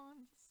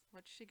response.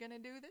 What's she gonna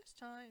do this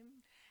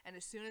time? And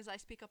as soon as I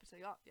speak up, it's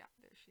like, oh yeah,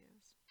 there she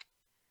is.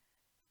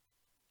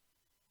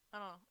 I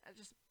don't know, I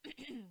just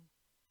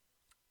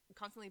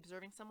constantly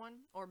observing someone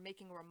or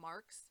making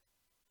remarks.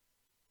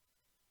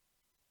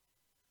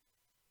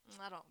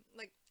 I don't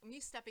like me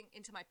stepping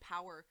into my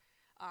power,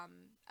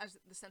 as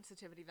the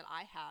sensitivity that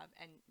I have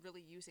and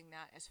really using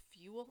that as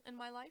fuel in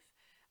my life.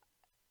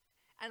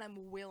 And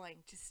I'm willing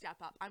to step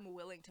up. I'm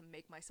willing to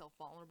make myself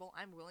vulnerable.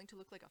 I'm willing to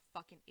look like a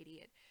fucking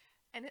idiot.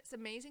 And it's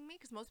amazing me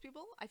because most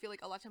people, I feel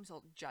like a lot of times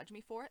they'll judge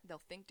me for it.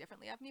 They'll think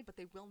differently of me, but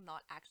they will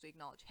not actually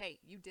acknowledge, hey,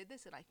 you did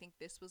this and I think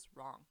this was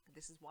wrong.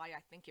 This is why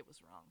I think it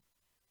was wrong.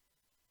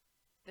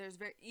 There's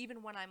very,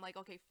 even when I'm like,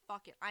 okay,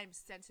 fuck it, I'm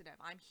sensitive,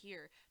 I'm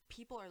here,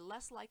 people are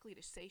less likely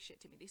to say shit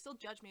to me. They still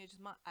judge me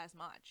as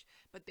much,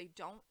 but they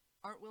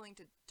aren't willing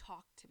to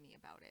talk to me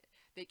about it.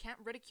 They can't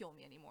ridicule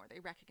me anymore. They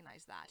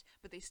recognize that,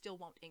 but they still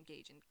won't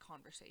engage in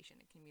conversation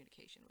and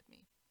communication with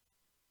me.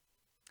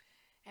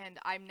 And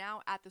I'm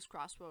now at this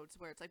crossroads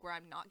where it's like where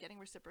I'm not getting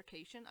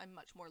reciprocation, I'm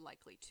much more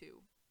likely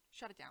to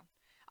shut it down.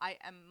 I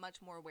am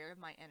much more aware of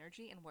my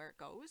energy and where it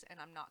goes,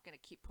 and I'm not going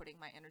to keep putting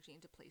my energy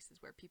into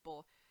places where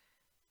people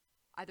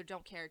either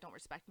don't care, don't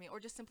respect me, or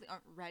just simply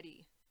aren't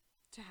ready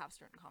to have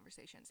certain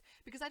conversations.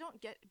 Because I don't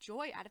get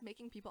joy out of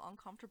making people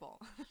uncomfortable.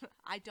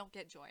 I don't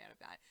get joy out of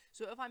that.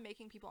 So if I'm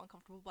making people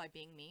uncomfortable by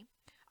being me,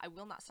 I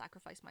will not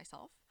sacrifice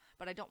myself,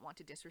 but I don't want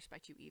to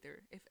disrespect you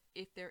either.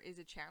 If there is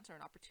a chance or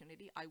an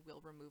opportunity, I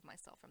will remove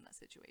myself from that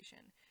situation.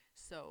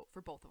 So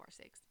for both of our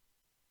sakes.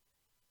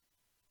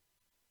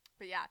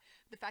 But yeah,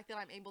 the fact that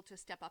I'm able to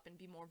step up and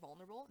be more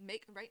vulnerable,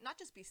 make right, not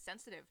just be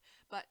sensitive,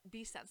 but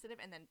be sensitive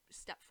and then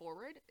step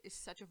forward is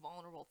such a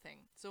vulnerable thing.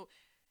 So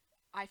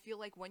I feel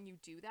like when you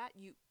do that,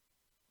 you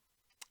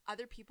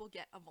other people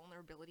get a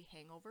vulnerability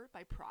hangover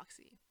by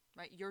proxy,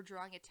 right? You're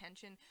drawing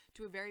attention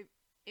to a very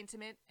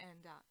intimate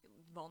and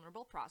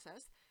vulnerable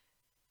process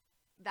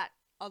that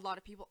a lot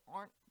of people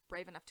aren't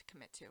brave enough to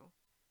commit to.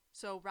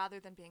 So rather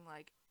than being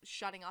like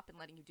shutting up and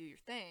letting you do your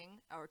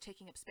thing or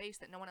taking up space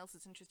that no one else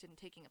is interested in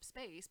taking up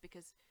space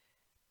because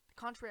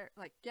contrary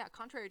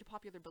to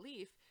popular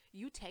belief,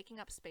 you taking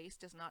up space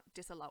does not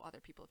disallow other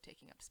people of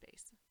taking up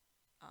space.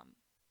 Um,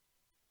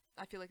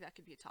 I feel like that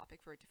could be a topic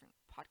for a different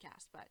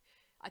podcast, but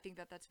I think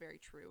that that's very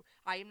true.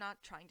 I am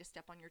not trying to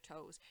step on your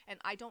toes, and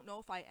I don't know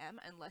if I am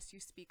unless you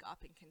speak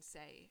up and can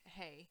say,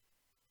 hey,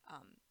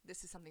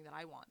 this is something that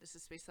I want. This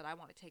is space that I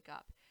want to take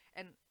up.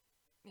 And,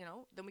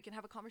 then we can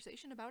have a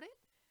conversation about it,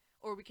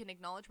 or we can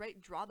acknowledge,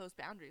 right, draw those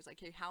boundaries. Like,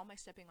 hey, how am I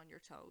stepping on your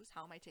toes?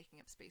 How am I taking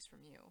up space from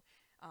you?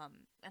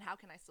 And how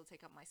can I still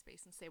take up my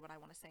space and say what I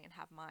want to say and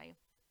have my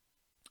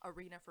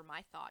arena for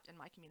my thought and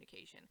my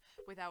communication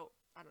without,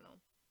 I don't know,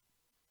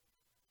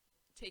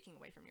 taking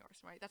away from yours,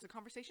 right? That's a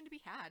conversation to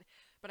be had,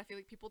 but I feel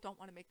like people don't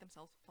want to make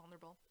themselves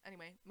vulnerable.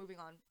 Anyway, moving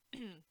on.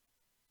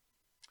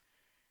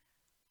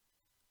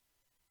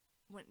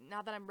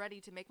 Now that I'm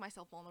ready to make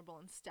myself vulnerable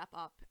and step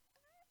up,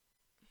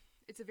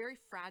 it's a very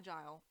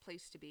fragile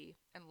place to be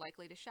and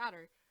likely to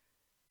shatter.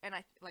 And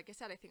like I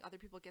said, I think other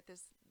people get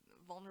this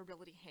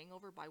vulnerability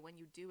hangover by when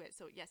you do it.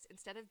 So yes,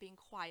 instead of being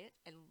quiet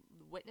and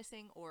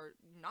witnessing or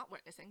not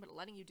witnessing, but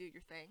letting you do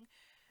your thing,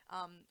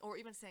 or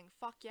even saying,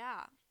 fuck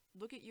yeah,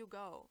 look at you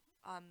go.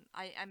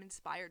 I am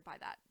inspired by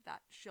that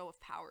show of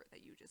power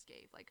that you just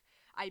gave. Like,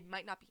 I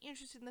might not be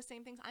interested in the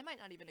same things. I might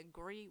not even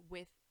agree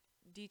with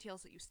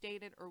details that you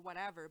stated or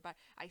whatever, but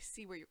I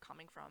see where you're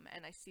coming from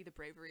and I see the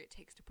bravery it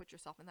takes to put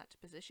yourself in that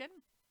position.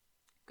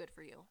 Good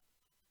for you.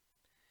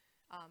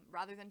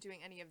 Rather than doing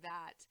any of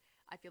that,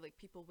 I feel like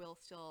people will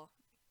still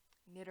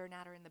nitter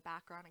natter in the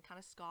background and kind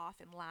of scoff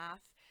and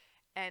laugh,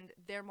 and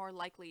they're more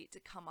likely to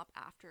come up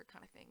after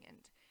kind of thing and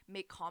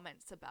make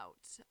comments about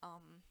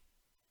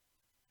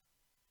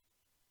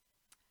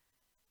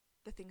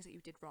the things that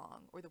you did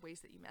wrong or the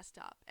ways that you messed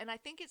up. And I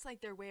think it's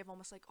like their way of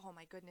almost like, oh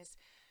my goodness,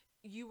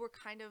 you were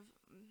kind of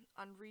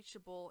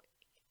unreachable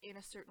in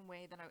a certain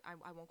way that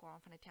I won't go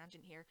off on a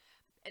tangent here.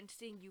 And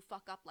seeing you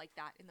fuck up like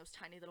that in those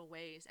tiny little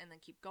ways and then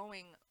keep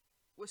going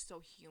was so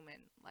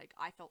human. Like,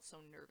 I felt so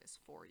nervous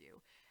for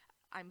you.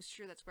 I'm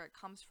sure that's where it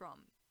comes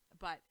from.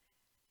 But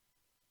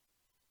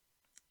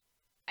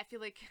I feel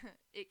like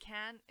it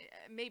can,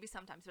 maybe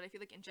sometimes, but I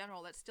feel like in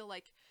general, that's still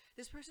like,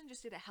 this person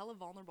just did a hella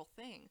vulnerable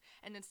thing.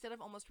 And instead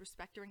of almost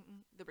respecting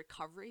the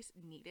recoveries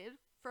needed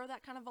for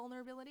that kind of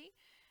vulnerability,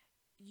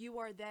 you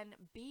are then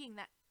being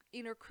that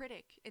inner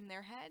critic in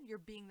their head. You're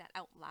being that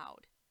out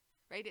loud,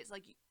 right? It's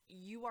like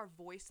you are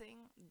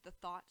voicing the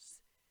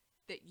thoughts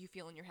that you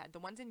feel in your head, the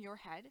ones in your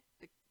head,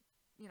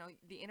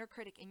 the inner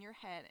critic in your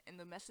head and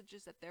the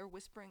messages that they're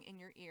whispering in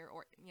your ear,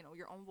 or,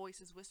 your own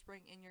voice is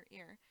whispering in your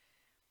ear.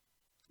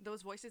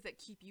 Those voices that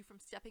keep you from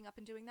stepping up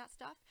and doing that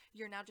stuff,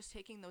 you're now just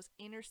taking those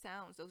inner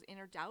sounds, those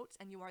inner doubts,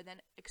 and you are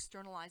then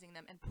externalizing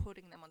them and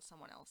putting them on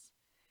someone else.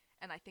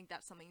 And I think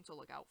that's something to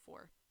look out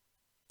for,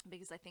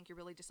 because I think you're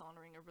really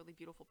dishonoring a really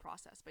beautiful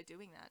process by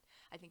doing that.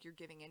 I think you're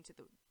giving into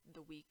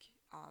the weak,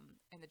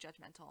 and the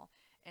judgmental,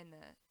 and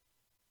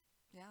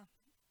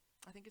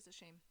I think it's a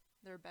shame.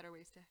 There are better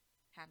ways to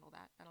handle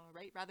that. I don't know,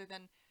 right? Rather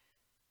than,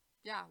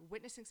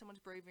 witnessing someone's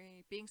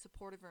bravery, being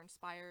supportive or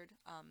inspired,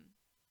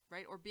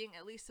 right? Or being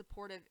at least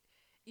supportive,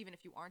 even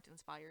if you aren't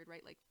inspired,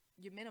 right? Like,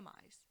 you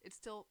minimize. It's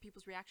still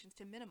people's reactions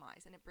to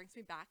minimize. And it brings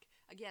me back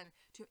again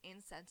to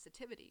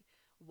insensitivity.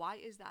 Why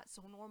is that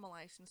so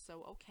normalized and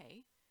so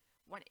okay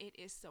when it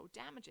is so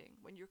damaging?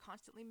 When you're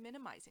constantly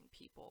minimizing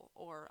people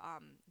or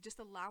just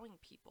allowing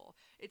people.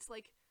 It's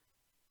like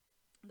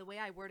the way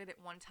I worded it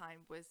one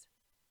time was,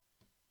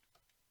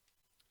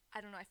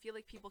 I don't know, I feel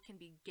like people can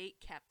be gate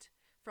kept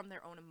from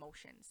their own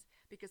emotions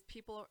because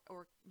people,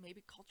 or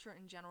maybe culture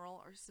in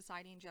general or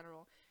society in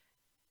general,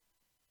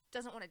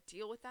 doesn't want to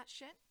deal with that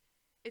shit.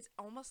 It's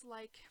almost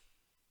like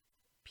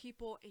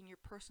people in your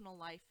personal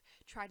life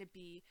try to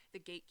be the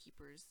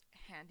gatekeeper's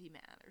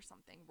handyman or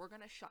something. We're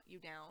going to shut you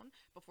down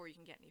before you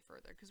can get any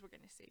further because we're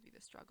going to save you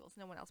the struggles.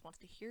 No one else wants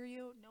to hear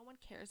you. No one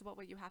cares about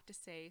what you have to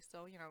say.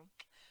 So,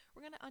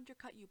 we're going to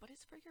undercut you, but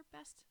it's for your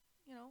best,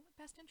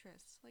 best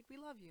interests. Like, we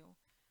love you.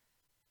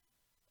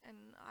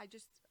 And I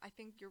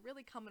think you're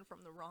really coming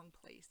from the wrong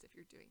place if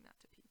you're doing that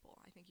to people.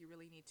 I think you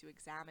really need to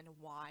examine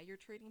why you're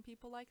treating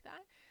people like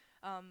that.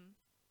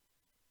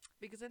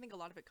 Because I think a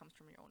lot of it comes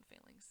from your own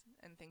failings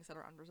and things that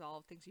are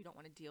unresolved, things you don't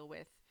want to deal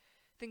with,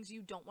 things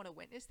you don't want to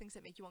witness, things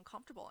that make you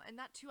uncomfortable. And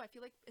that too, I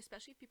feel like,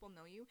 especially if people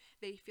know you,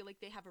 they feel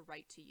like they have a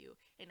right to you.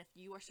 And if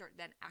you start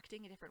then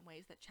acting in different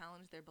ways that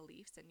challenge their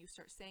beliefs and you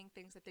start saying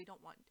things that they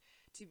don't want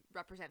to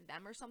represent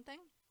them or something,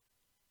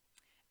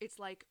 it's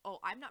like, oh,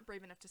 I'm not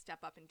brave enough to step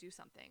up and do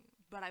something,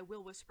 but I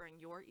will whisper in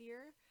your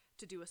ear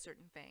to do a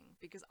certain thing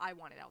because I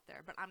want it out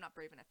there, but I'm not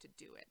brave enough to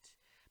do it.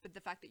 But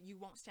the fact that you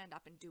won't stand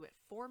up and do it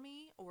for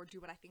me or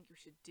do what I think you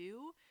should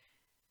do,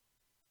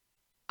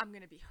 I'm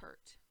going to be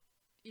hurt.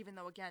 Even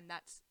though, again,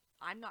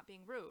 I'm not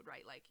being rude,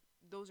 right? Like,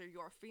 those are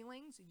your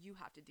feelings. You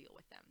have to deal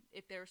with them.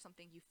 If there's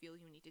something you feel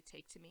you need to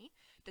take to me,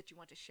 that you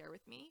want to share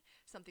with me,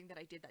 something that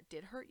I did that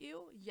did hurt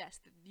you, yes,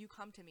 you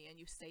come to me and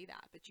you say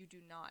that, but you do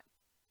not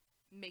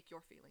make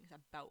your feelings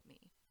about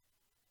me.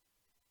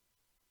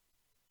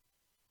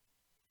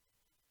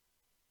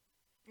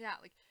 Yeah,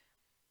 like,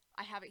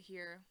 I have it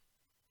here.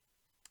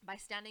 By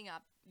standing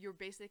up, you're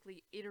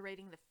basically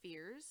iterating the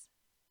fears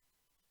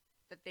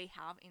that they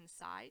have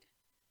inside,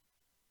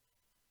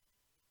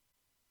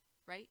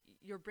 right?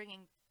 You're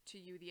bringing to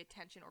you the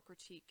attention or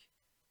critique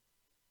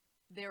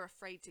they're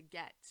afraid to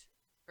get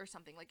or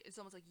something. Like, it's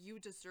almost like you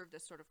deserve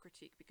this sort of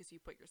critique because you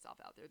put yourself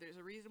out there. There's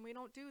a reason we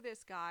don't do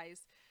this,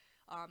 guys.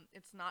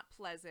 It's not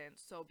pleasant.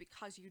 So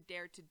because you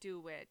dared to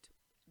do it,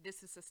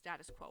 this is the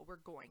status quo. We're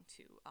going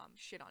to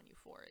shit on you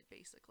for it,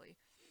 basically.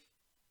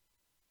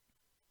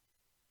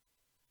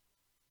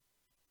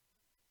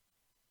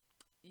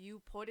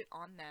 You put it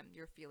on them,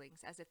 your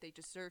feelings, as if they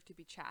deserve to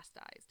be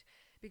chastised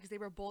because they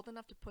were bold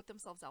enough to put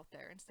themselves out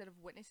there instead of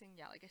witnessing,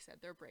 yeah, like I said,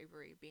 their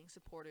bravery, being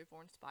supportive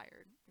or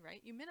inspired, right?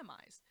 You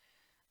minimize.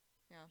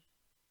 Yeah.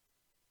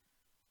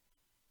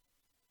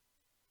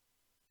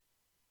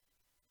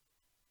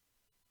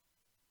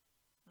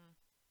 Mm.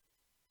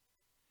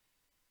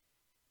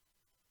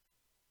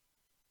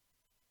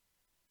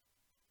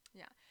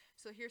 Yeah.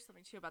 So here's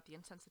something too about the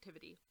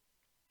insensitivity.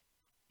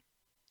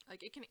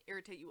 Like, it can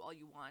irritate you all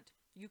you want.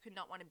 You could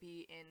not want to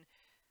be in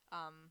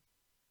um,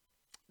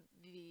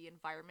 the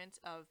environment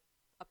of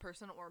a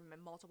person or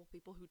multiple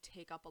people who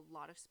take up a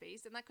lot of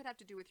space, and that could have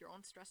to do with your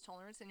own stress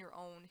tolerance and your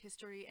own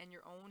history and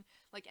your own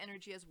like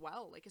energy as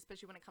well, like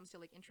especially when it comes to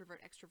like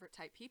introvert extrovert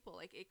type people.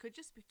 Like, it could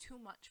just be too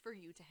much for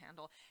you to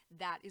handle.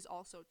 That is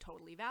also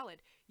totally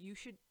valid. You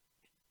should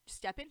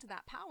step into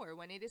that power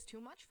when it is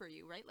too much for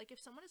you, right? Like, if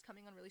someone is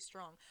coming on really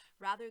strong,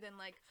 rather than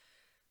like,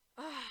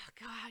 oh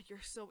god,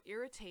 you're so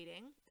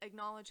irritating,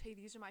 acknowledge, hey,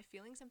 these are my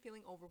feelings, I'm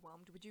feeling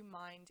overwhelmed, would you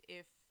mind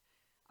if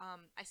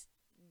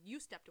you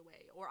stepped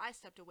away or I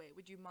stepped away,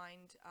 would you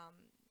mind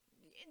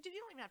you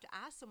don't even have to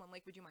ask someone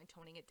like, would you mind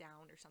toning it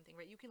down or something,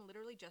 right? You can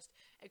literally just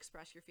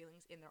express your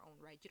feelings in their own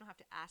right. You don't have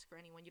to ask for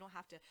anyone. You don't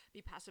have to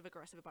be passive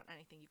aggressive about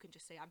anything. You can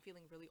just say, I'm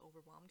feeling really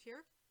overwhelmed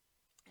here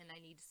and I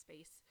need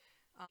space.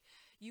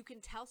 You can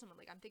tell someone,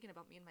 like, I'm thinking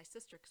about me and my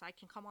sister because I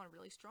can come on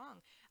really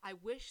strong. I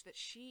wish that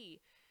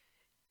she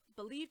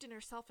believed in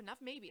herself enough.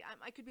 Maybe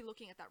I could be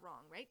looking at that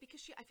wrong, right?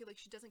 Because I feel like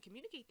she doesn't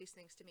communicate these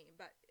things to me,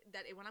 but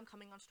that when I'm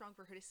coming on strong,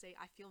 for her to say,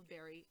 I feel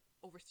very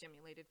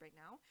overstimulated right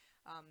now.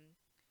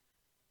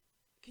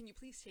 Can you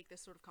please take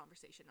this sort of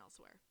conversation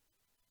elsewhere?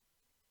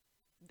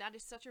 That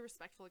is such a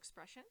respectful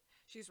expression.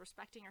 She's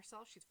respecting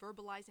herself. She's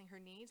verbalizing her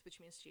needs,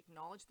 which means she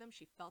acknowledged them,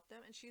 she felt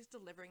them, and she's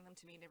delivering them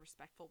to me in a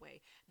respectful way.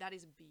 That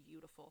is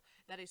beautiful.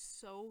 That is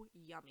so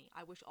yummy.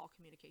 I wish all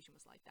communication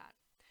was like that.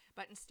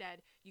 But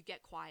instead, you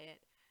get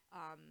quiet,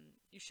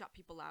 you shut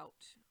people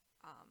out,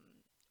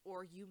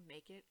 or you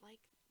make it like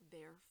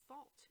their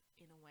fault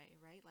in a way,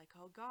 right? Like,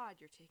 oh God,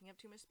 you're taking up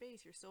too much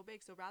space, you're so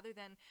big. So rather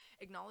than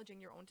acknowledging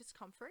your own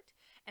discomfort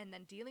and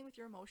then dealing with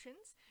your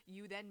emotions,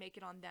 you then make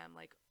it on them.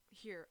 Like,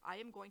 here, I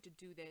am going to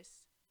do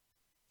this,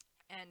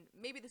 and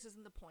maybe this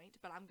isn't the point,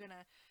 but I'm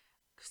gonna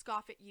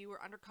scoff at you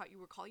or undercut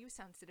you or call you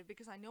sensitive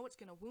because I know it's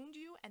gonna wound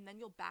you, and then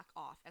you'll back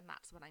off, and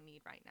that's what I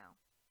need right now.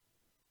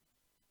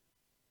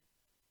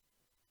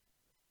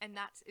 And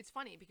it's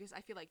funny because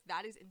I feel like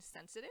that is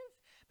insensitive,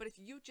 but if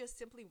you just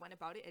simply went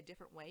about it a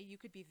different way, you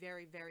could be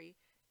very, very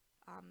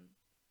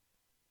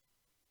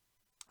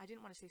I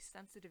didn't want to say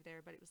sensitive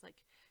there, but it was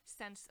like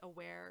sense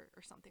aware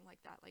or something like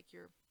that. Like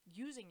you're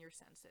using your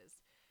senses.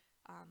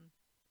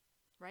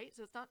 Right?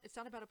 So it's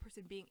not about a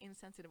person being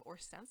insensitive or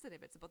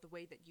sensitive. It's about the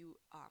way that you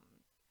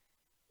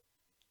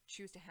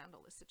choose to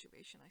handle a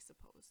situation, I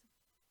suppose.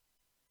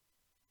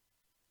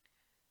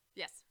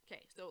 Yes.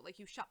 Okay. So like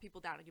you shut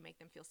people down and you make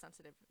them feel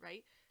sensitive,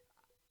 right?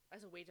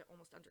 As a way to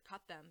almost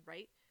undercut them,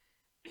 right?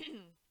 I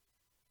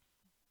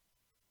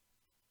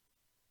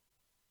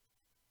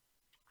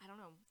don't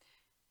know.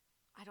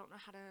 I don't know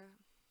how to.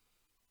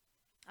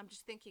 I'm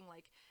just thinking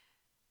like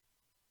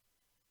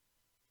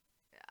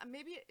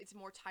maybe it's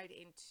more tied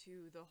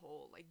into the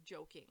whole like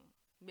joking,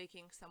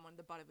 making someone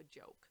the butt of a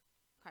joke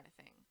kind of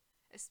thing.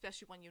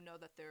 Especially when you know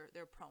that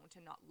they're prone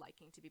to not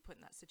liking to be put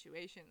in that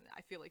situation.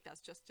 I feel like that's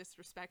just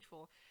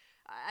disrespectful.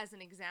 As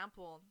an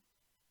example,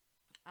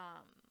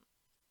 um,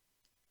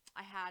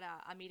 I had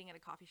a meeting at a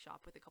coffee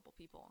shop with a couple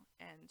people,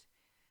 and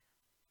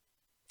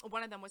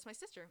one of them was my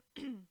sister.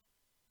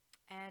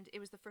 And it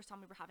was the first time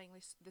we were having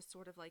this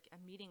sort of like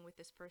a meeting with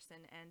this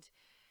person, and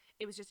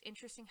it was just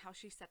interesting how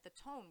she set the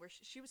tone where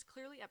she was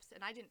clearly upset,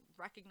 and I didn't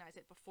recognize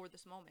it before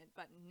this moment,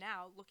 but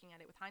now looking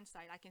at it with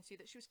hindsight, I can see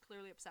that she was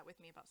clearly upset with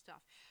me about stuff.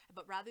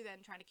 But rather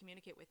than trying to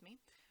communicate with me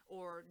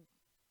or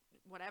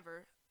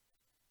whatever,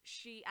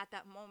 she at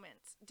that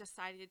moment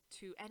decided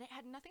to, and it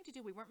had nothing to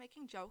do, we weren't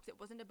making jokes,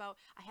 it wasn't about,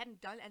 I hadn't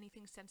done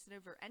anything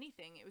sensitive or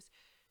anything, it was,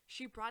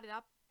 she brought it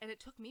up and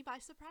it took me by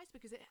surprise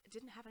because it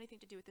didn't have anything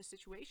to do with the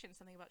situation,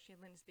 something about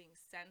Shaylin's being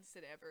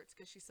sensitive, or it's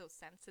because she's so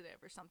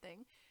sensitive or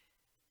something.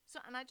 So,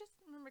 and I just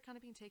remember kind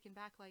of being taken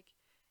back, like,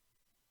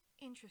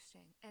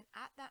 interesting. And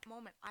at that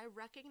moment, I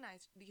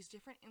recognized these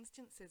different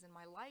instances in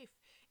my life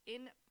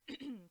in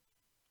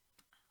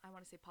I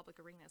want to say public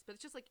arenas, but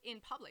it's just like in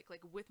public,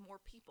 like with more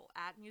people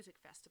at music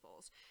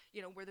festivals,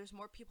 where there's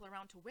more people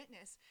around to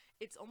witness.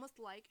 It's almost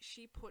like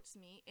she puts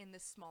me in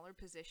this smaller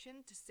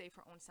position to save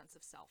her own sense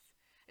of self.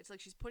 It's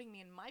like she's putting me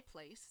in my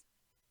place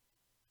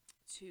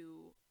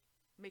to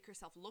make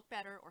herself look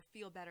better or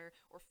feel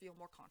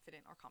more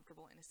confident or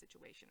comfortable in a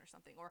situation or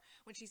something. Or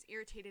when she's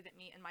irritated at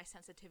me and my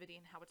sensitivity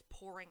and how it's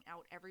pouring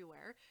out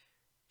everywhere,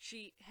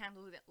 she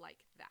handles it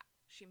like that.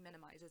 She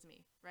minimizes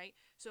me, right?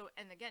 So,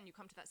 and again, you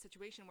come to that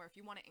situation where if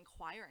you want to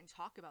inquire and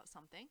talk about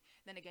something,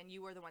 then again,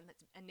 you are the one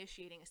that's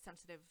initiating a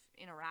sensitive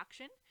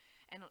interaction,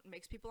 and it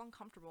makes people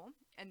uncomfortable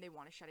and they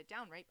want to shut it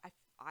down, right?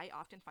 I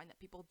often find that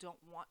people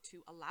don't want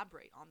to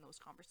elaborate on those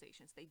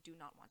conversations. They do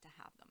not want to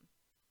have them.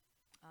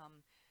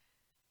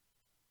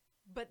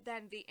 But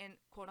then the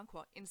quote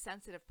unquote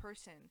insensitive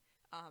person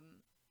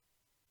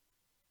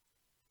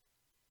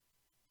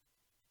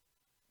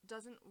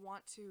doesn't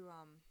want to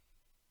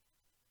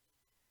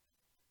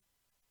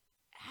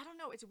I don't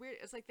know, it's weird.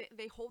 It's like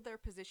they hold their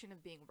position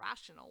of being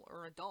rational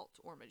or adult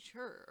or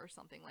mature or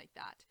something like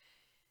that.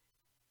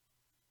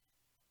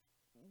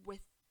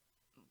 With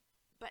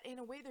But in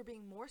a way they're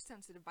being more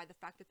sensitive by the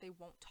fact that they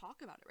won't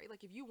talk about it, right?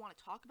 Like if you want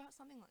to talk about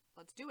something,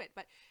 let's do it.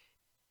 But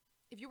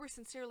if you were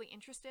sincerely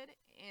interested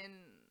in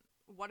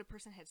what a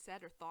person had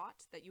said or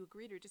thought that you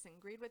agreed or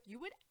disagreed with, you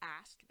would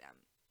ask them,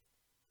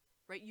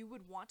 right? You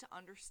would want to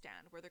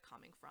understand where they're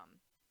coming from.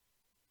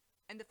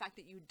 And the fact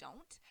that you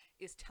don't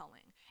is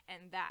telling,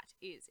 and that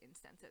is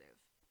insensitive.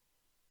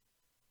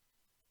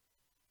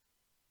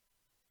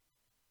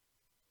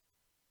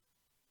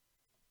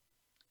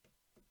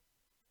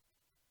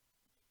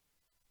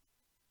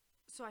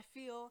 So I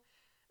feel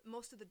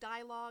most of the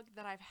dialogue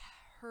that I've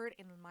heard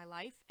in my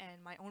life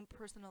and my own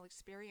personal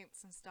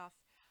experience and stuff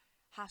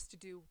has to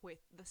do with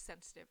the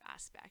sensitive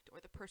aspect or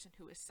the person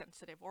who is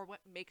sensitive or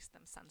what makes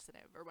them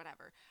sensitive or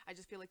whatever. I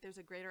just feel like there's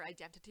a greater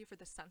identity for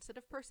the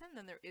sensitive person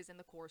than there is in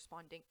the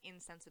corresponding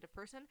insensitive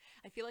person.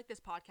 I feel like this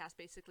podcast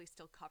basically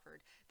still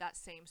covered that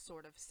same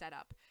sort of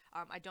setup.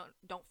 I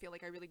don't feel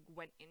like I really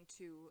went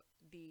into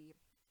the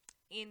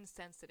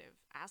insensitive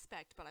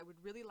aspect, but I would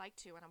really like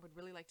to, and I would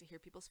really like to hear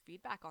people's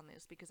feedback on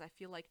this because I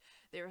feel like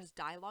there is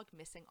dialogue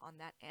missing on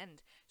that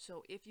end.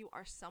 So if you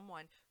are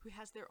someone who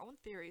has their own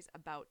theories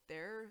about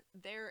their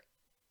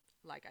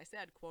like I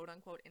said, quote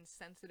unquote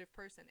insensitive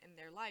person in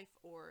their life,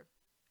 or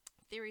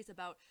theories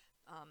about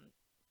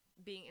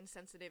being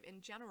insensitive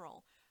in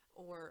general,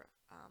 or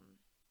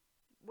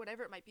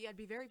whatever it might be, I'd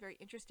be very, very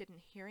interested in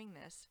hearing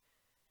this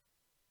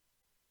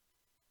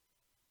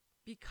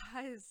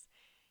because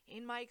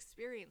in my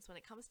experience, when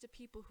it comes to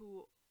people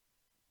who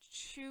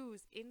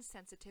choose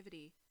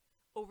insensitivity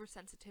over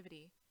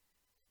sensitivity,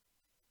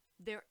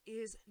 there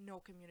is no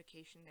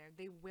communication there.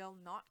 They will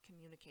not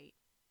communicate.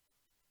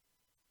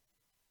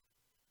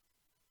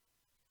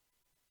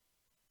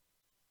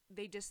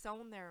 They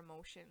disown their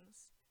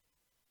emotions.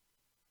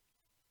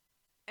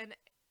 And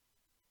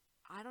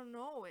I don't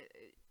know,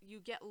 you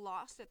get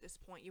lost at this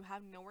point. You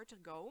have nowhere to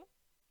go.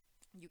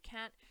 You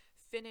can't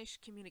finish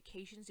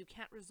communications. You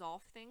can't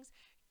resolve things.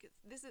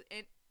 This is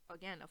it.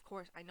 Again, of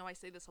course, I know I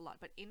say this a lot,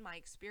 but in my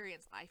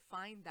experience, I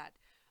find that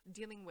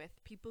dealing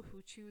with people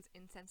who choose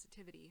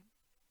insensitivity,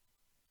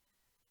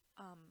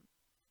 um,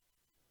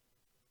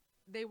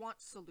 they want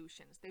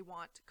solutions. They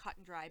want cut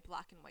and dry,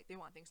 black and white. They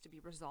want things to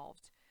be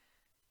resolved.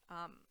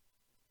 um,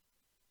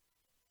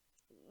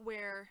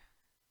 where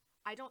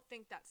I don't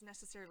think that's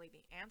necessarily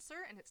the answer,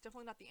 and it's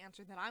definitely not the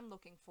answer that I'm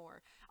looking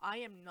for. I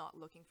am not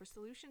looking for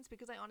solutions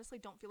because I honestly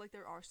don't feel like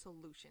there are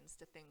solutions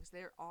to things.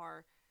 There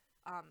are,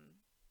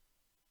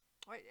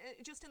 right,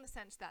 just in the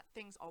sense that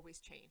things always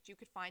change. You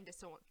could find a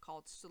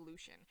so-called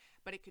solution,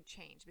 but it could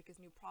change because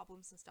new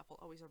problems and stuff will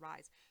always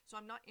arise. So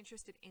I'm not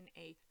interested in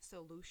a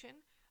solution.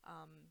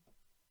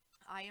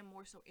 I am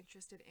more so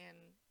interested in,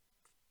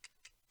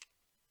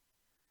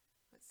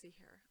 let's see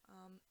here.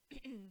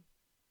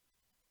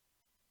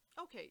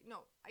 Okay,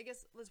 no, I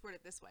guess let's word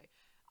it this way.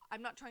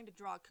 I'm not trying to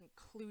draw a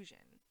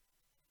conclusion,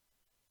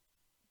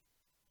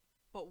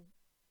 but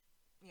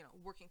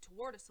working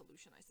toward a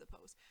solution, I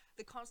suppose.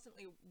 The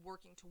constantly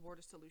working toward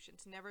a solution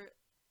to never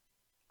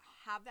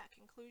have that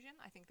conclusion.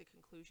 I think the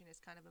conclusion is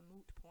kind of a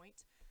moot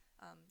point,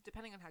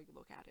 depending on how you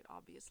look at it,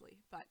 obviously.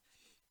 But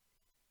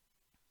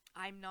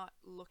I'm not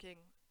looking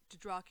to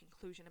draw a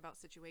conclusion about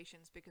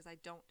situations because I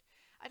don't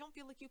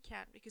feel like you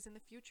can, because in the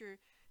future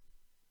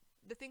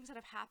the things that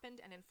have happened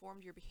and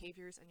informed your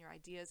behaviors and your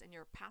ideas and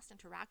your past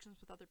interactions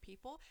with other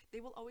people, they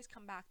will always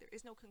come back. There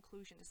is no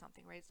conclusion to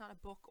something, right? It's not a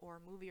book or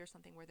a movie or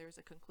something where there's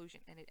a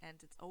conclusion and it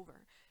ends, it's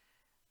over,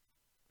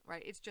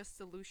 right? It's just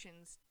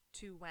solutions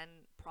to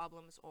when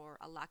problems or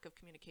a lack of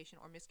communication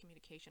or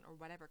miscommunication or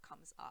whatever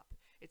comes up.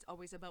 It's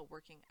always about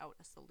working out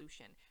a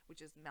solution,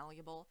 which is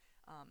malleable,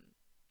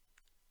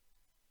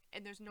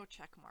 and there's no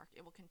check mark.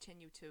 It will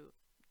continue to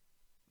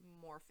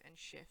morph and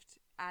shift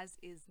as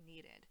is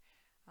needed.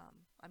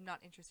 I'm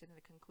not interested in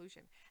a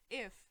conclusion.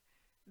 If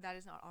that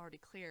is not already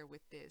clear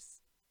with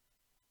this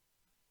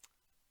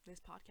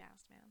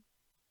podcast, man.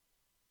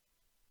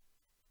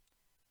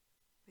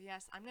 But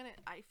yes,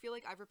 I feel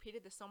like I've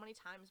repeated this so many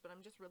times, but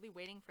I'm just really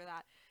waiting for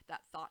that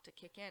thought to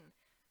kick in.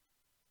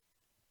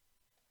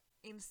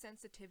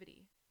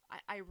 Insensitivity.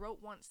 I wrote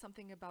once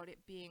something about it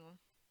being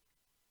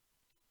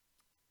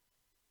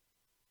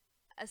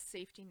a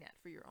safety net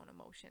for your own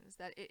emotions.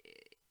 That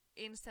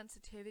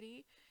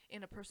insensitivity,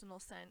 in a personal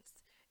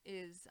sense,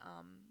 is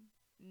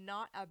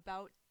not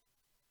about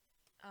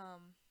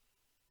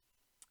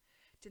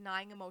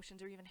denying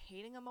emotions or even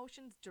hating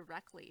emotions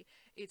directly.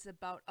 It's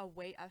about a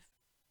way of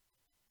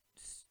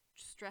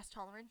stress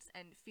tolerance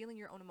and feeling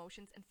your own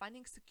emotions and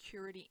finding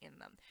security in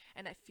them.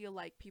 And I feel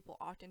like people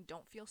often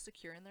don't feel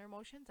secure in their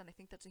emotions, and I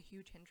think that's a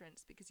huge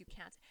hindrance because you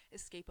can't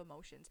escape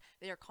emotions.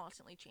 They are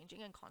constantly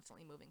changing and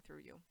constantly moving through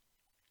you.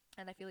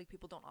 And I feel like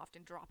people don't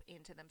often drop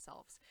into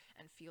themselves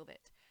and feel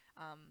it.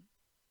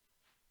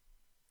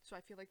 So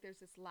I feel like there's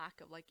this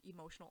lack of like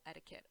emotional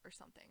etiquette or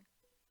something.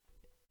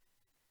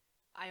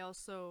 I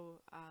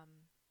also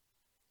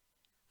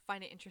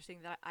find it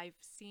interesting that I've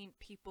seen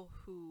people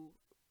who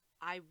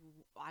I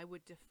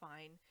would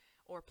define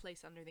or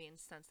place under the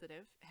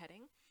insensitive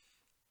heading,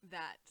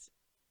 that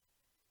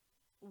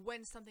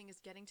when something is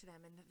getting to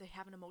them and they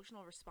have an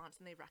emotional response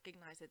and they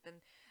recognize it,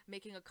 then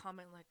making a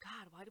comment like,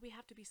 God, why do we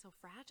have to be so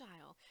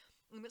fragile?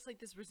 And it's like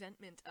this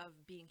resentment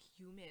of being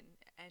human,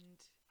 and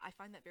I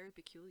find that very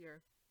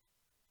peculiar.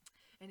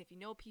 And if you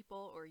know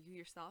people or you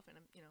yourself, and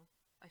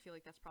I feel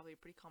like that's probably a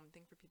pretty common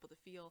thing for people to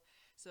feel.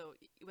 So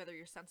whether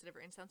you're sensitive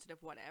or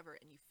insensitive, whatever,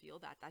 and you feel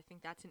that, I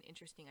think that's an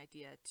interesting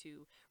idea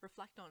to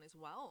reflect on as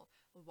well.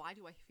 Why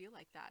do I feel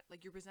like that?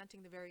 Like, you're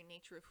resenting the very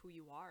nature of who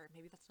you are.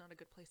 Maybe that's not a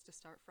good place to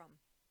start from.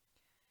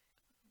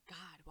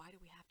 God, why do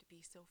we have to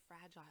be so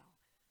fragile?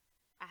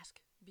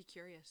 Ask, be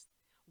curious.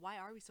 Why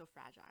are we so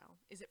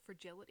fragile? Is it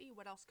fragility?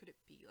 What else could it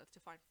be? Let's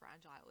define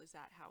fragile. Is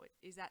that how it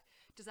is? That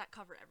does that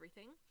cover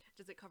everything?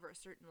 Does it cover a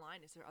certain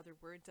line? Is there other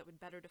words that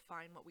would better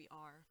define what we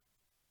are?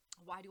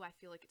 Why do I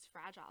feel like it's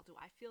fragile? Do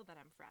I feel that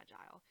I'm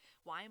fragile?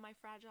 Why am I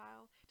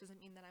fragile? Does it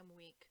mean that I'm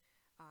weak?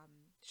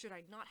 Should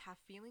I not have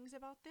feelings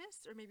about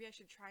this? Or maybe I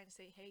should try and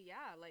say, hey,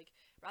 yeah, like,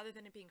 rather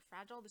than it being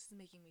fragile, this is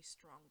making me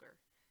stronger.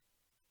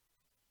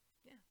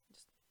 Yeah,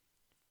 just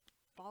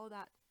follow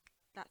that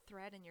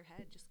thread in your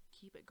head. Just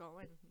keep it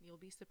going. You'll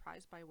be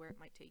surprised by where it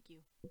might take you.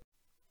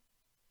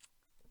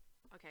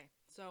 Okay,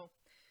 so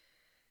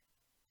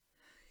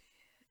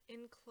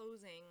in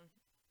closing,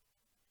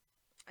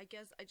 I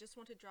guess I just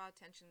want to draw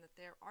attention that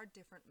there are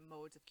different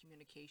modes of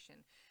communication.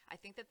 I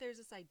think that there's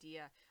this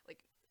idea,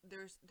 like,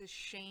 there's this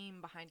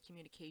shame behind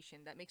communication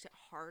that makes it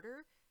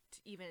harder to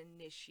even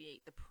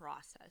initiate the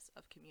process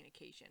of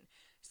communication.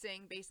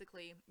 Saying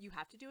basically, you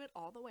have to do it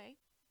all the way,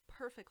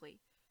 perfectly,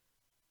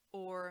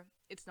 or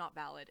it's not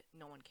valid,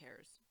 no one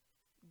cares.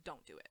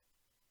 Don't do it.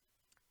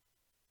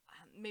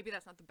 Maybe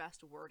that's not the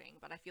best wording,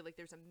 but I feel like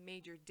there's a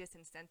major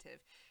disincentive.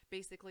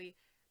 Basically,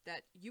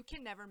 that you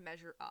can never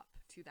measure up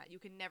to that. You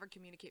can never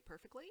communicate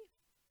perfectly.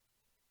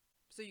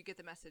 So you get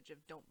the message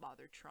of don't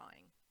bother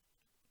trying.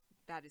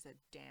 That is a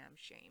damn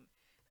shame.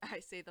 I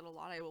say that a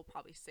lot. I will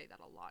probably say that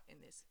a lot in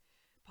this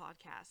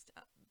podcast.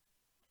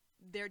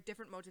 There are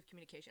different modes of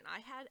communication. I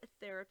had a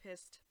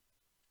therapist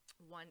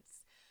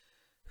once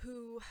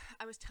who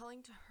I was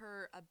telling to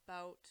her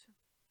about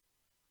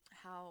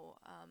how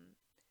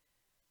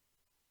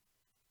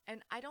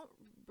and I don't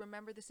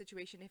remember the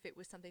situation, if it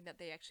was something that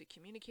they actually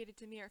communicated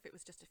to me or if it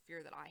was just a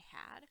fear that I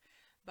had.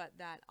 but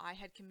that I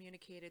had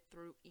communicated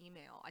through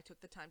email. I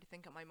took the time to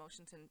think of my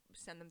emotions and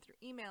send them through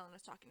email, and I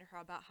was talking to her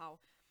about how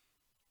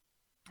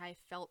I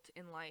felt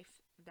in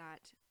life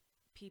that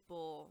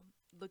people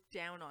look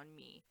down on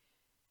me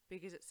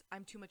because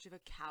I'm too much of a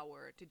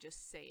coward to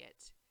just say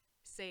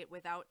it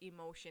without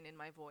emotion in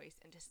my voice,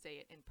 and to say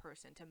it in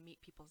person to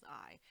meet people's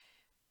eye.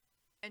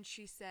 And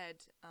she said,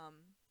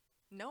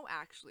 no,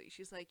 actually,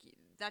 she's like,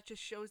 that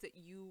just shows that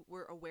you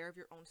were aware of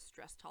your own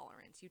stress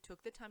tolerance. You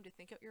took the time to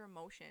think out your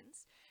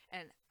emotions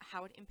and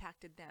how it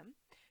impacted them,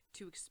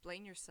 to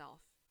explain yourself,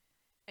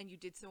 and you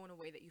did so in a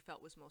way that you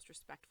felt was most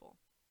respectful.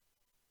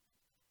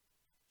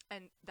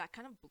 And that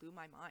kind of blew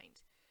my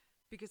mind,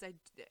 because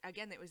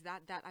again, it was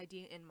that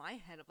idea in my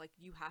head of like,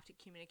 you have to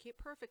communicate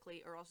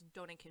perfectly or else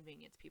don't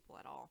inconvenience people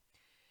at all.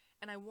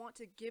 And I want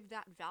to give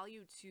that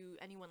value to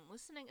anyone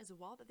listening as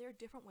well, that there are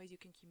different ways you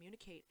can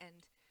communicate.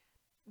 And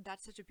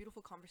that's such a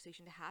beautiful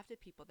conversation to have to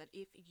people, that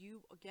if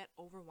you get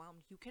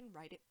overwhelmed, you can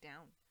write it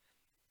down,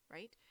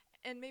 right?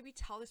 And maybe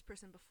tell this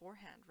person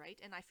beforehand, right?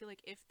 And I feel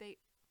like if they,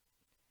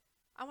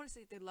 I want to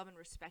say if they love and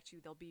respect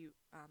you, they'll be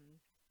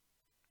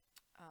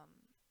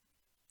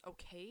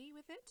okay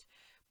with it.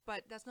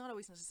 But that's not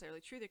always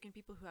necessarily true. There can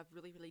be people who have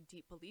really, really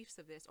deep beliefs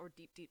of this, or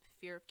deep, deep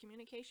fear of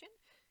communication.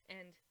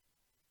 And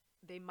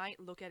they might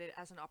look at it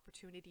as an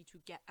opportunity to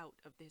get out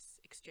of this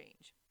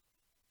exchange.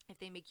 If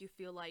they make you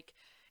feel like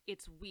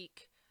it's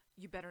weak,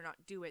 you better not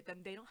do it, then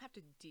they don't have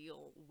to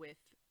deal with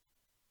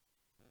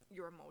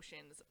your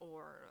emotions,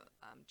 or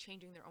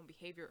changing their own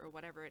behavior, or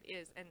whatever it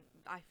is. And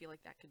I feel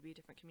like that could be a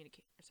different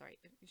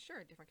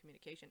a different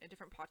communication, a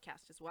different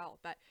podcast as well.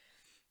 But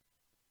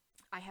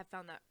I have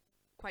found that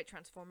quite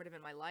transformative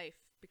in my life,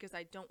 because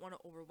I don't want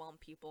to overwhelm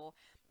people,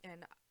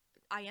 and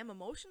I am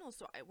emotional,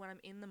 so when I'm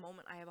in the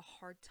moment, I have a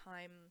hard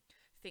time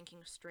thinking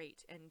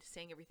straight and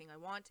saying everything I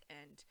want.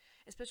 And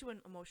especially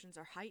when emotions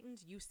are heightened,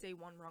 you say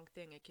one wrong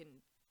thing,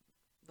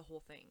 the whole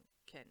thing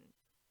can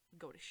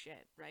go to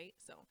shit, right?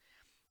 So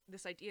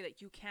this idea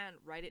that you can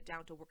write it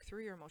down to work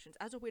through your emotions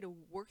as a way to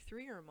work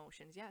through your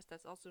emotions, yes,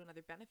 that's also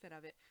another benefit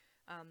of it.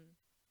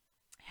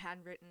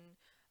 Handwritten,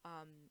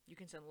 you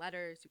can send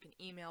letters, you can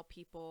email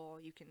people,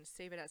 you can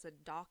save it as a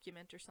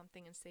document or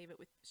something and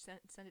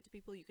send it to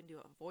people. You can do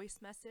a voice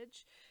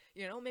message,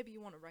 maybe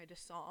you want to write a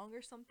song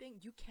or something,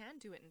 you can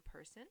do it in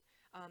person.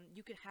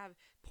 You could have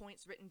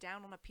points written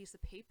down on a piece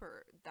of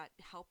paper that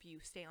help you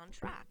stay on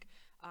track,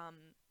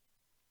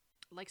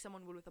 like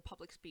someone would with a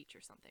public speech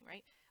or something,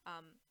 right?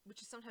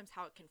 Which is sometimes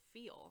how it can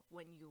feel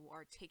when you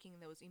are taking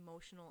those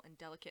emotional and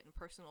delicate and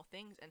personal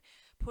things and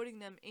putting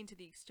them into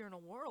the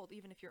external world,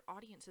 even if your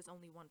audience is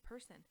only one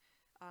person.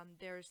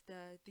 There's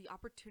the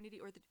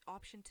opportunity or the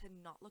option to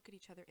not look at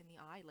each other in the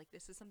eye. Like,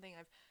 this is something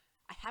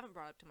I haven't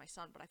brought up to my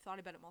son, but I've thought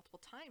about it multiple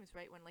times,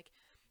 right? When, like,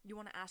 you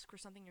want to ask for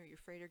something, or you're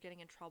afraid you're getting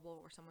in trouble,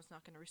 or someone's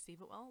not going to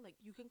receive it well, like,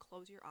 you can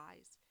close your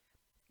eyes.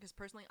 Because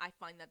personally, I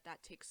find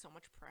that takes so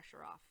much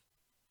pressure off.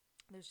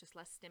 There's just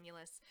less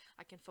stimulus.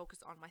 I can focus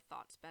on my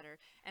thoughts better,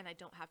 and I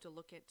don't have to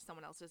look at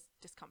someone else's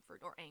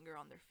discomfort or anger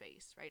on their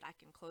face, right? I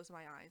can close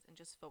my eyes and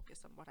just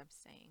focus on what I'm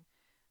saying,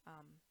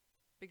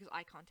 because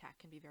eye contact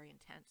can be very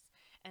intense.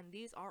 And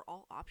these are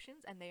all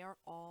options, and they are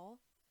all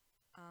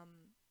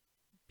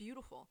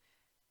beautiful.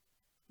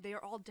 They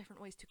are all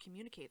different ways to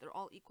communicate. They're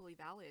all equally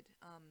valid.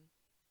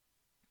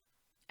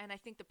 And I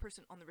think the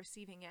person on the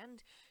receiving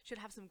end should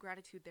have some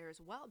gratitude there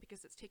as well,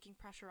 because it's taking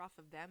pressure off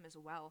of them as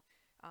well.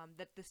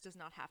 That this does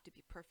not have to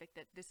be perfect,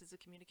 that this is a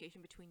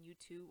communication between you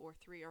two or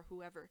three or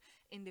whoever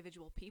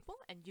individual people,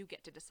 and you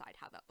get to decide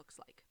how that looks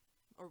like,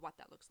 or what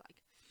that looks like.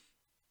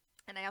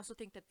 And I also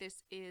think that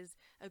this is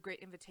a great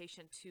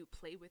invitation to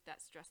play with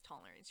that stress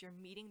tolerance. You're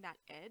meeting that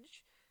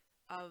edge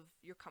of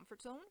your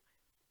comfort zone,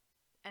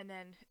 and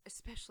then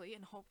especially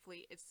and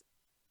hopefully it's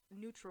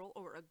neutral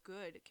or a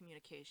good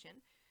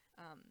communication.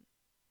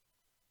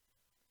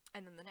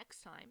 And then the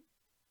next time,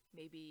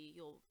 maybe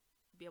you'll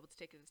be able to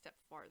take it a step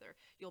farther.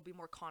 You'll be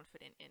more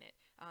confident in it.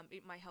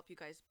 It might help you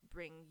guys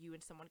bring you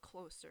and someone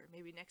closer.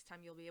 Maybe next time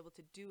you'll be able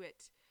to do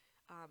it.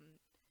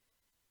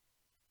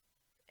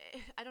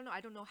 I don't know.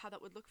 I don't know how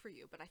that would look for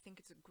you, but I think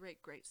it's a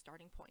great, great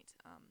starting point.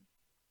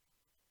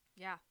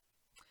 Yeah.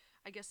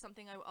 I guess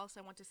something else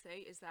I want to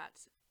say is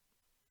that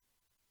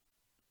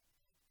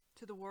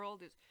to the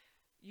world is,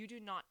 you do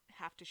not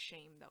have to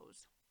shame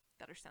those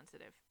that are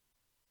sensitive.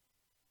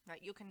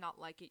 Right? You cannot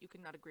like it. You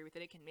cannot agree with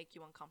it. It can make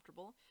you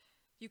uncomfortable.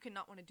 You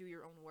cannot want to do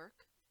your own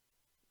work,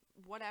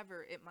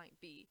 whatever it might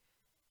be.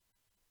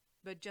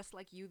 But just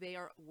like you, they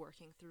are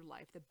working through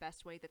life the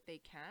best way that they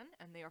can,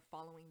 and they are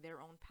following their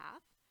own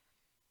path.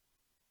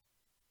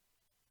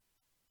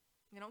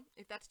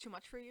 If that's too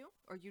much for you,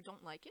 or you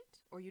don't like it,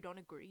 or you don't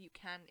agree, you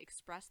can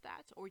express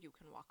that, or you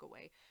can walk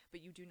away.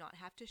 But you do not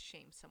have to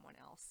shame someone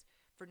else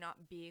for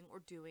not being or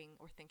doing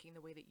or thinking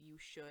the way that you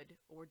should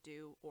or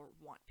do or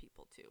want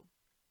people to.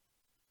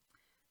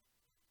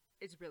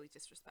 It's really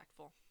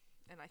disrespectful,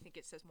 and I think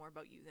it says more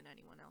about you than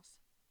anyone else.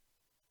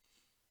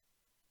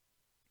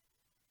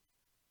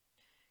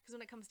 Because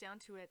when it comes down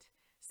to it,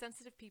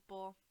 sensitive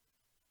people,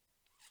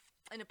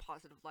 in a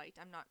positive light.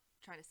 I'm not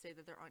trying to say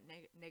that there aren't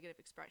negative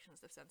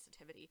expressions of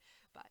sensitivity,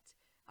 but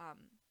um,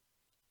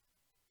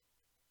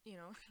 you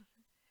know,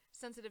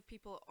 sensitive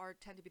people are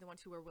tend to be the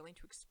ones who are willing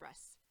to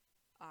express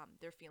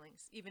their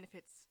feelings, even if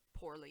it's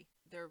poorly.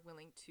 They're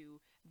willing to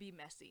be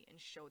messy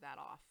and show that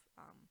off.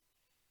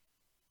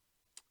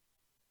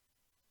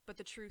 But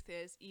the truth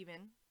is,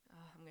 even,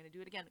 I'm going to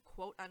do it again,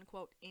 quote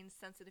unquote,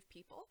 insensitive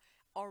people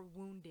are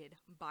wounded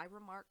by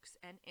remarks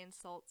and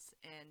insults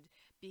and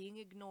being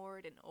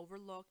ignored and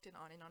overlooked and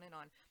on and on and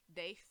on.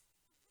 They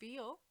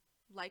feel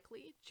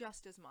likely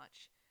just as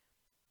much.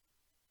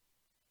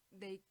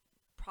 They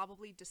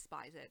probably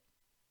despise it.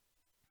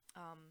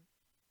 Um,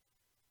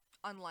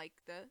 Unlike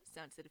the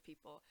sensitive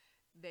people,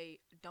 they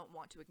don't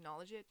want to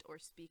acknowledge it or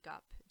speak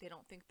up. They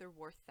don't think they're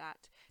worth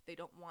that. They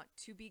don't want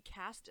to be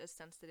cast as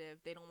sensitive.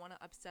 They don't want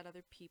to upset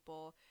other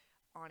people,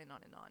 on and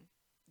on and on.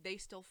 They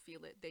still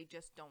feel it. They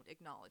just don't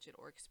acknowledge it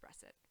or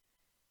express it.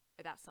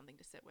 That's something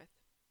to sit with.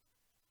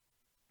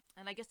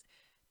 And I guess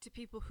to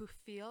people who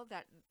feel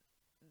that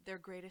their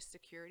greatest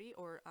security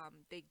or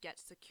they get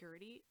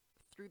security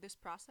through this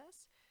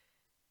process,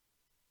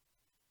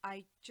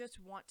 I just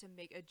want to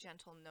make a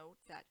gentle note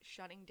that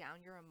shutting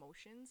down your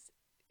emotions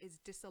is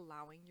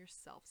disallowing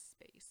yourself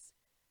space.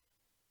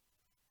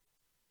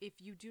 If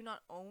you do not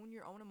own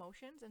your own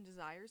emotions and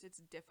desires, it's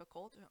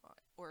difficult,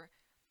 or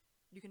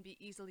you can be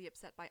easily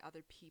upset by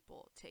other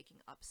people taking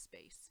up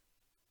space.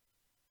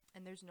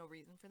 And there's no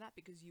reason for that,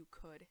 because you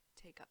could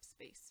take up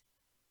space.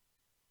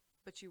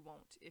 But you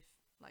won't if,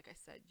 like I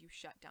said, you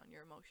shut down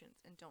your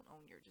emotions and don't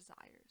own your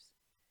desires.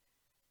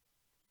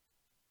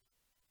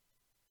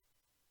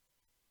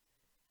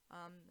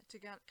 To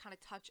kind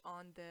of touch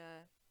on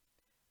the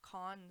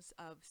cons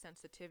of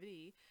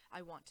sensitivity,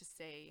 I want to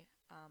say,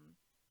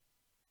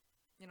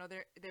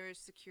 there is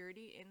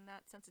security in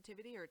that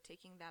sensitivity or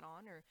taking that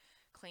on or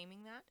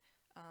claiming that.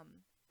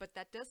 But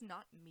that does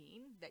not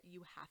mean that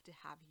you have to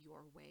have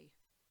your way.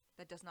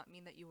 That does not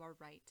mean that you are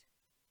right.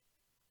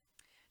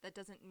 That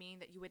doesn't mean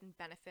that you wouldn't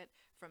benefit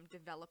from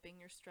developing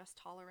your stress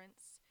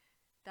tolerance.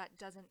 That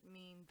doesn't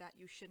mean that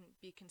you shouldn't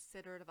be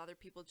considerate of other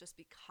people just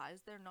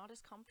because they're not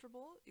as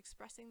comfortable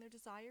expressing their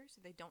desires.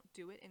 They don't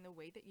do it in the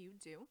way that you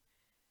do.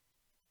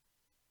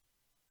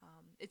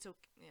 It's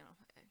okay,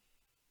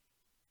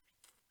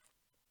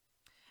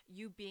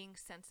 you being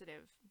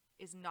sensitive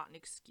is not an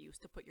excuse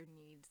to put your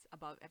needs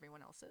above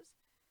everyone else's.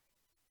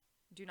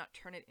 Do not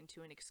turn it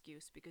into an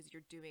excuse, because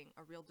you're doing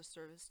a real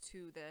disservice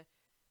to the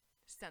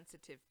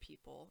sensitive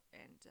people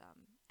and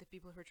the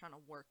people who are trying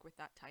to work with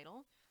that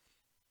title.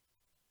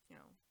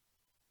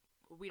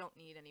 We don't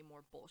need any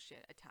more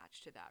bullshit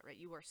attached to that, right?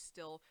 You are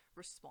still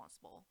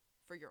responsible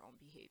for your own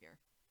behavior.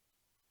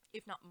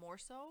 If not more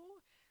so,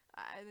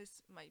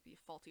 this might be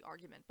a faulty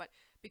argument, but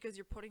because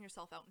you're putting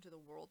yourself out into the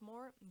world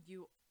more,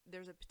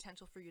 there's a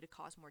potential for you to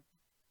cause more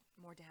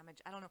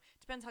damage. I don't know.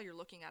 It depends how you're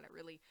looking at it,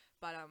 really,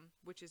 but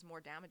which is more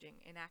damaging,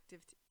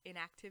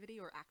 inactivity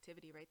or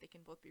activity, right? They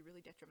can both be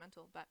really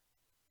detrimental, but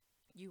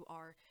you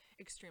are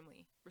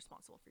extremely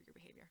responsible for your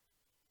behavior,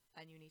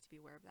 and you need to be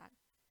aware of that.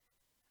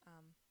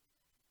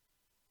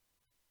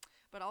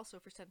 But also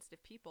for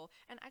sensitive people,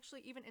 and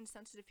actually even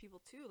insensitive people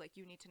too, like,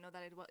 you need to know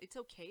that it's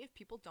okay if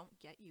people don't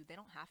get you. They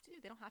don't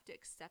have to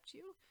accept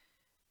you.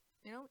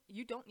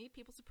 You don't need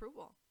people's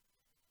approval.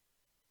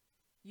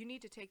 You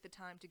need to take the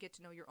time to get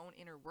to know your own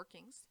inner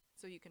workings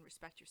so you can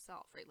respect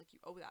yourself, right? Like, you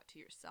owe that to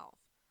yourself.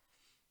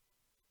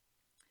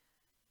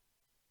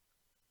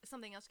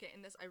 Something else,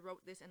 in this, I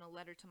wrote this in a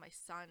letter to my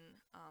son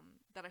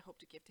that I hope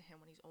to give to him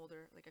when he's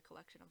older, like a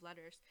collection of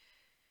letters.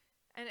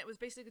 And it was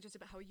basically just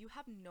about how you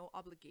have no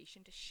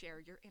obligation to share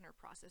your inner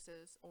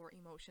processes or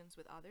emotions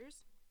with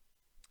others.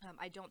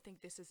 I don't think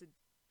this is a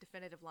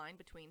definitive line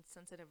between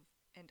sensitive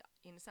and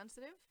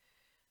insensitive,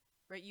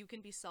 right? You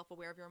can be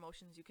self-aware of your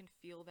emotions, you can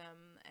feel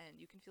them, and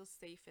you can feel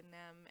safe in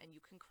them, and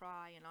you can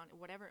cry, and on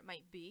whatever it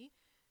might be.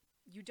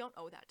 You don't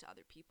owe that to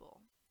other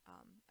people.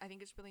 I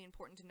think it's really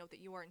important to note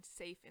that you are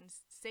safe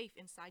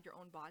inside your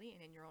own body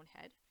and in your own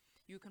head.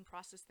 You can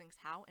process things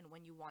how and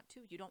when you want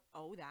to. You don't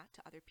owe that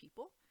to other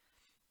people.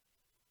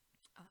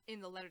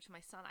 In the letter to my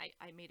son,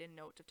 I made a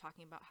note of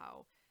talking about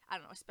how, I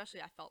don't know,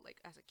 especially I felt like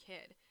as a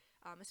kid,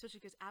 especially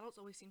because adults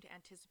always seem to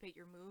anticipate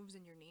your moves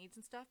and your needs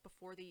and stuff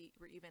before they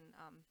were even,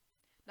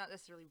 not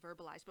necessarily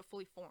verbalized, but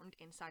fully formed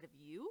inside of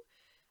you,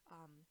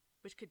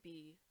 which could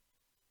be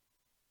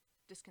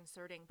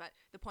disconcerting. But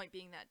the point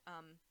being that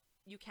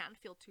you can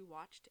feel too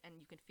watched, and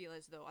you can feel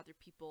as though other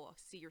people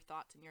see your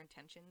thoughts and your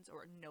intentions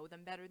or know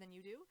them better than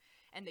you do,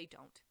 and they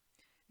don't.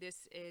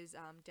 This is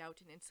doubt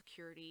and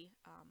insecurity,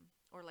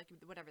 or like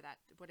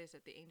what is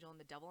it, the angel and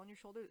the devil on your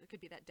shoulder? It could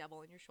be that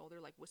devil in your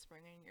shoulder, like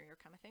whispering in your ear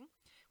kind of thing.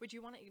 Would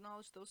you want to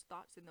acknowledge those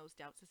thoughts and those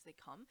doubts as they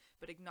come,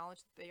 but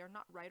acknowledge that they are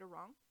not right or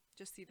wrong?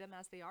 Just see them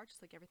as they are,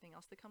 just like everything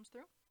else that comes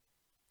through.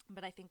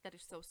 But I think that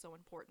is so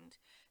important.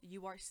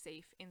 You are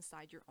safe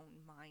inside your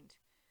own mind.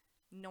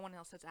 No one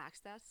else has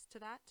access to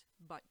that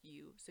but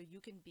you. So you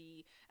can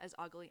be as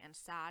ugly and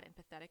sad and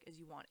pathetic as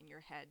you want in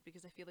your head,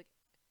 because I feel like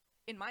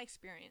in my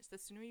experience, the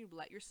sooner you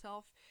let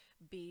yourself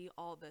be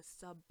all the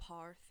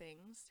subpar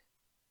things,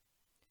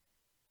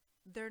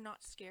 they're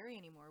not scary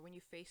anymore. When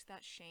you face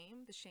that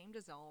shame, the shame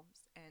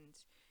dissolves and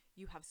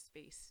you have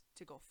space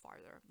to go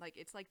farther. Like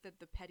it's like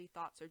the petty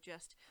thoughts are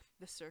just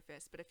the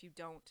surface, but if you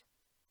don't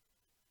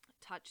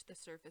touch the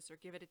surface or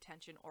give it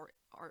attention or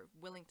are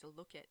willing to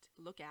look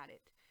at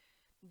it,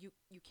 you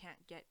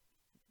can't get,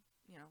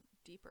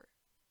 deeper.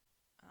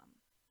 Um,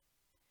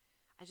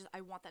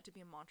 I want that to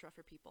be a mantra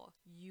for people.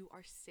 You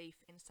are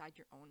safe inside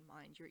your own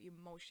mind. Your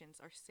emotions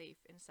are safe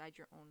inside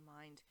your own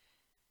mind.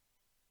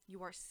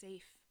 You are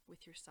safe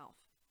with yourself.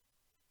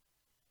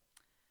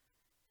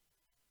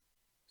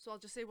 So I'll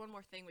just say one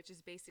more thing, which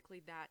is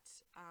basically that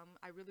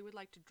I really would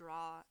like to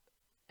draw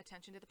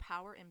attention to the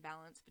power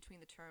imbalance between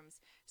the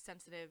terms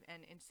sensitive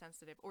and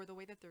insensitive, or the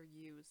way that they're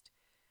used.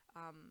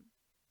 Um,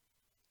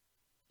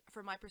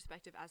 from my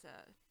perspective, as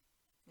a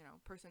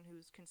person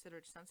who's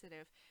considered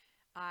sensitive,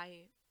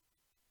 I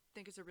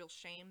think it's a real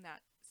shame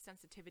that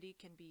sensitivity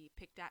can be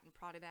picked at and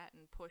prodded at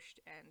and pushed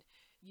and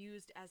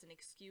used as an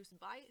excuse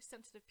by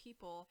sensitive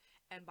people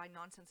and by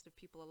non-sensitive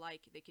people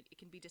alike. It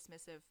can be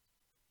dismissive,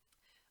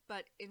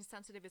 but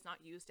insensitive is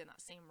not used in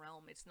that same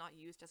realm. It's not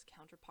used as a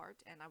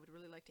counterpart, and I would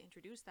really like to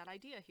introduce that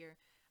idea here,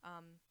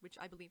 which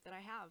I believe that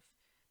I have,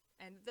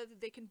 and that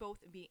they can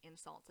both be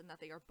insults and that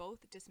they are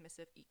both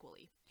dismissive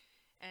equally.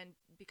 And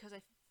because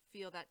I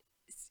feel that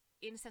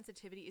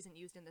insensitivity isn't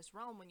used in this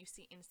realm, when you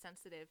see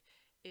insensitive,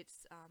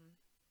 it's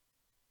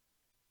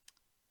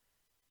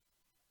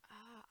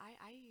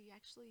I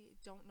actually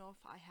don't know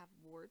if I have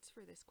words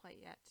for this quite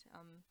yet.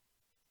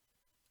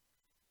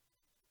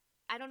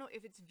 I don't know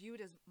if it's viewed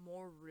as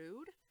more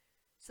rude.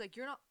 It's like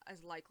you're not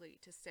as likely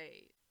to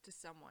say to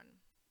someone,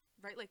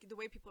 right? Like the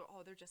way people are,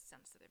 oh, they're just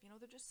sensitive.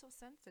 They're just so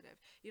sensitive.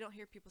 You don't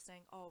hear people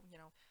saying, oh,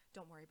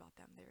 don't worry about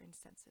them. They're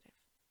insensitive.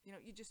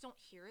 You just don't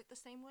hear it the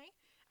same way.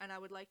 And I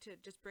would like to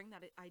just bring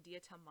that idea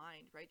to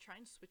mind, right? Try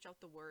and switch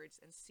out the words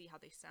and see how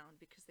they sound,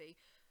 because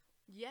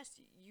yes,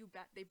 you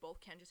bet they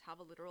both can just have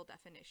a literal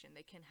definition.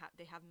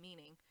 They have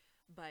meaning,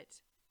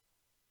 but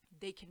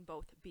they can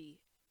both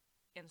be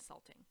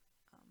insulting.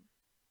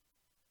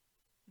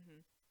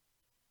 Mm-hmm.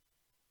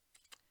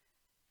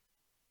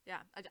 Yeah,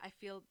 I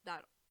feel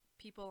that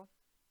people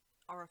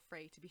are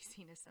afraid to be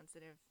seen as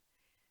sensitive,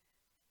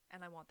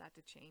 and I want that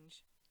to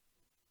change.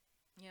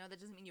 That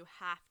doesn't mean you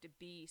have to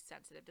be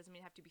sensitive. Doesn't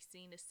mean you have to be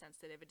seen as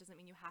sensitive. It doesn't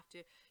mean you have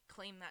to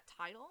claim that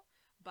title,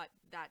 but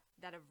that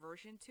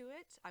aversion to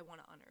it, I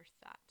want to unearth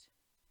that.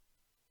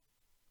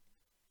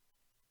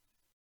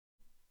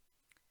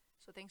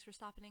 So thanks for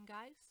stopping in,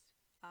 guys.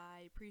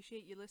 I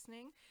appreciate you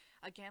listening.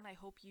 Again, I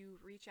hope you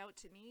reach out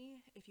to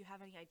me if you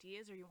have any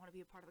ideas or you want to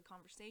be a part of the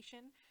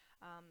conversation,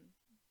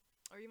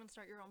 or even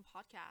start your own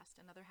podcast,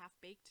 another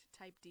half-baked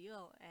type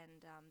deal,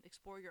 and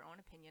explore your own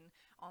opinion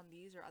on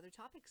these or other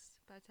topics.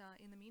 But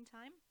in the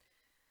meantime,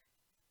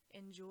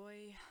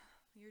 enjoy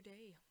your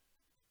day.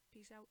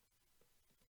 Peace out.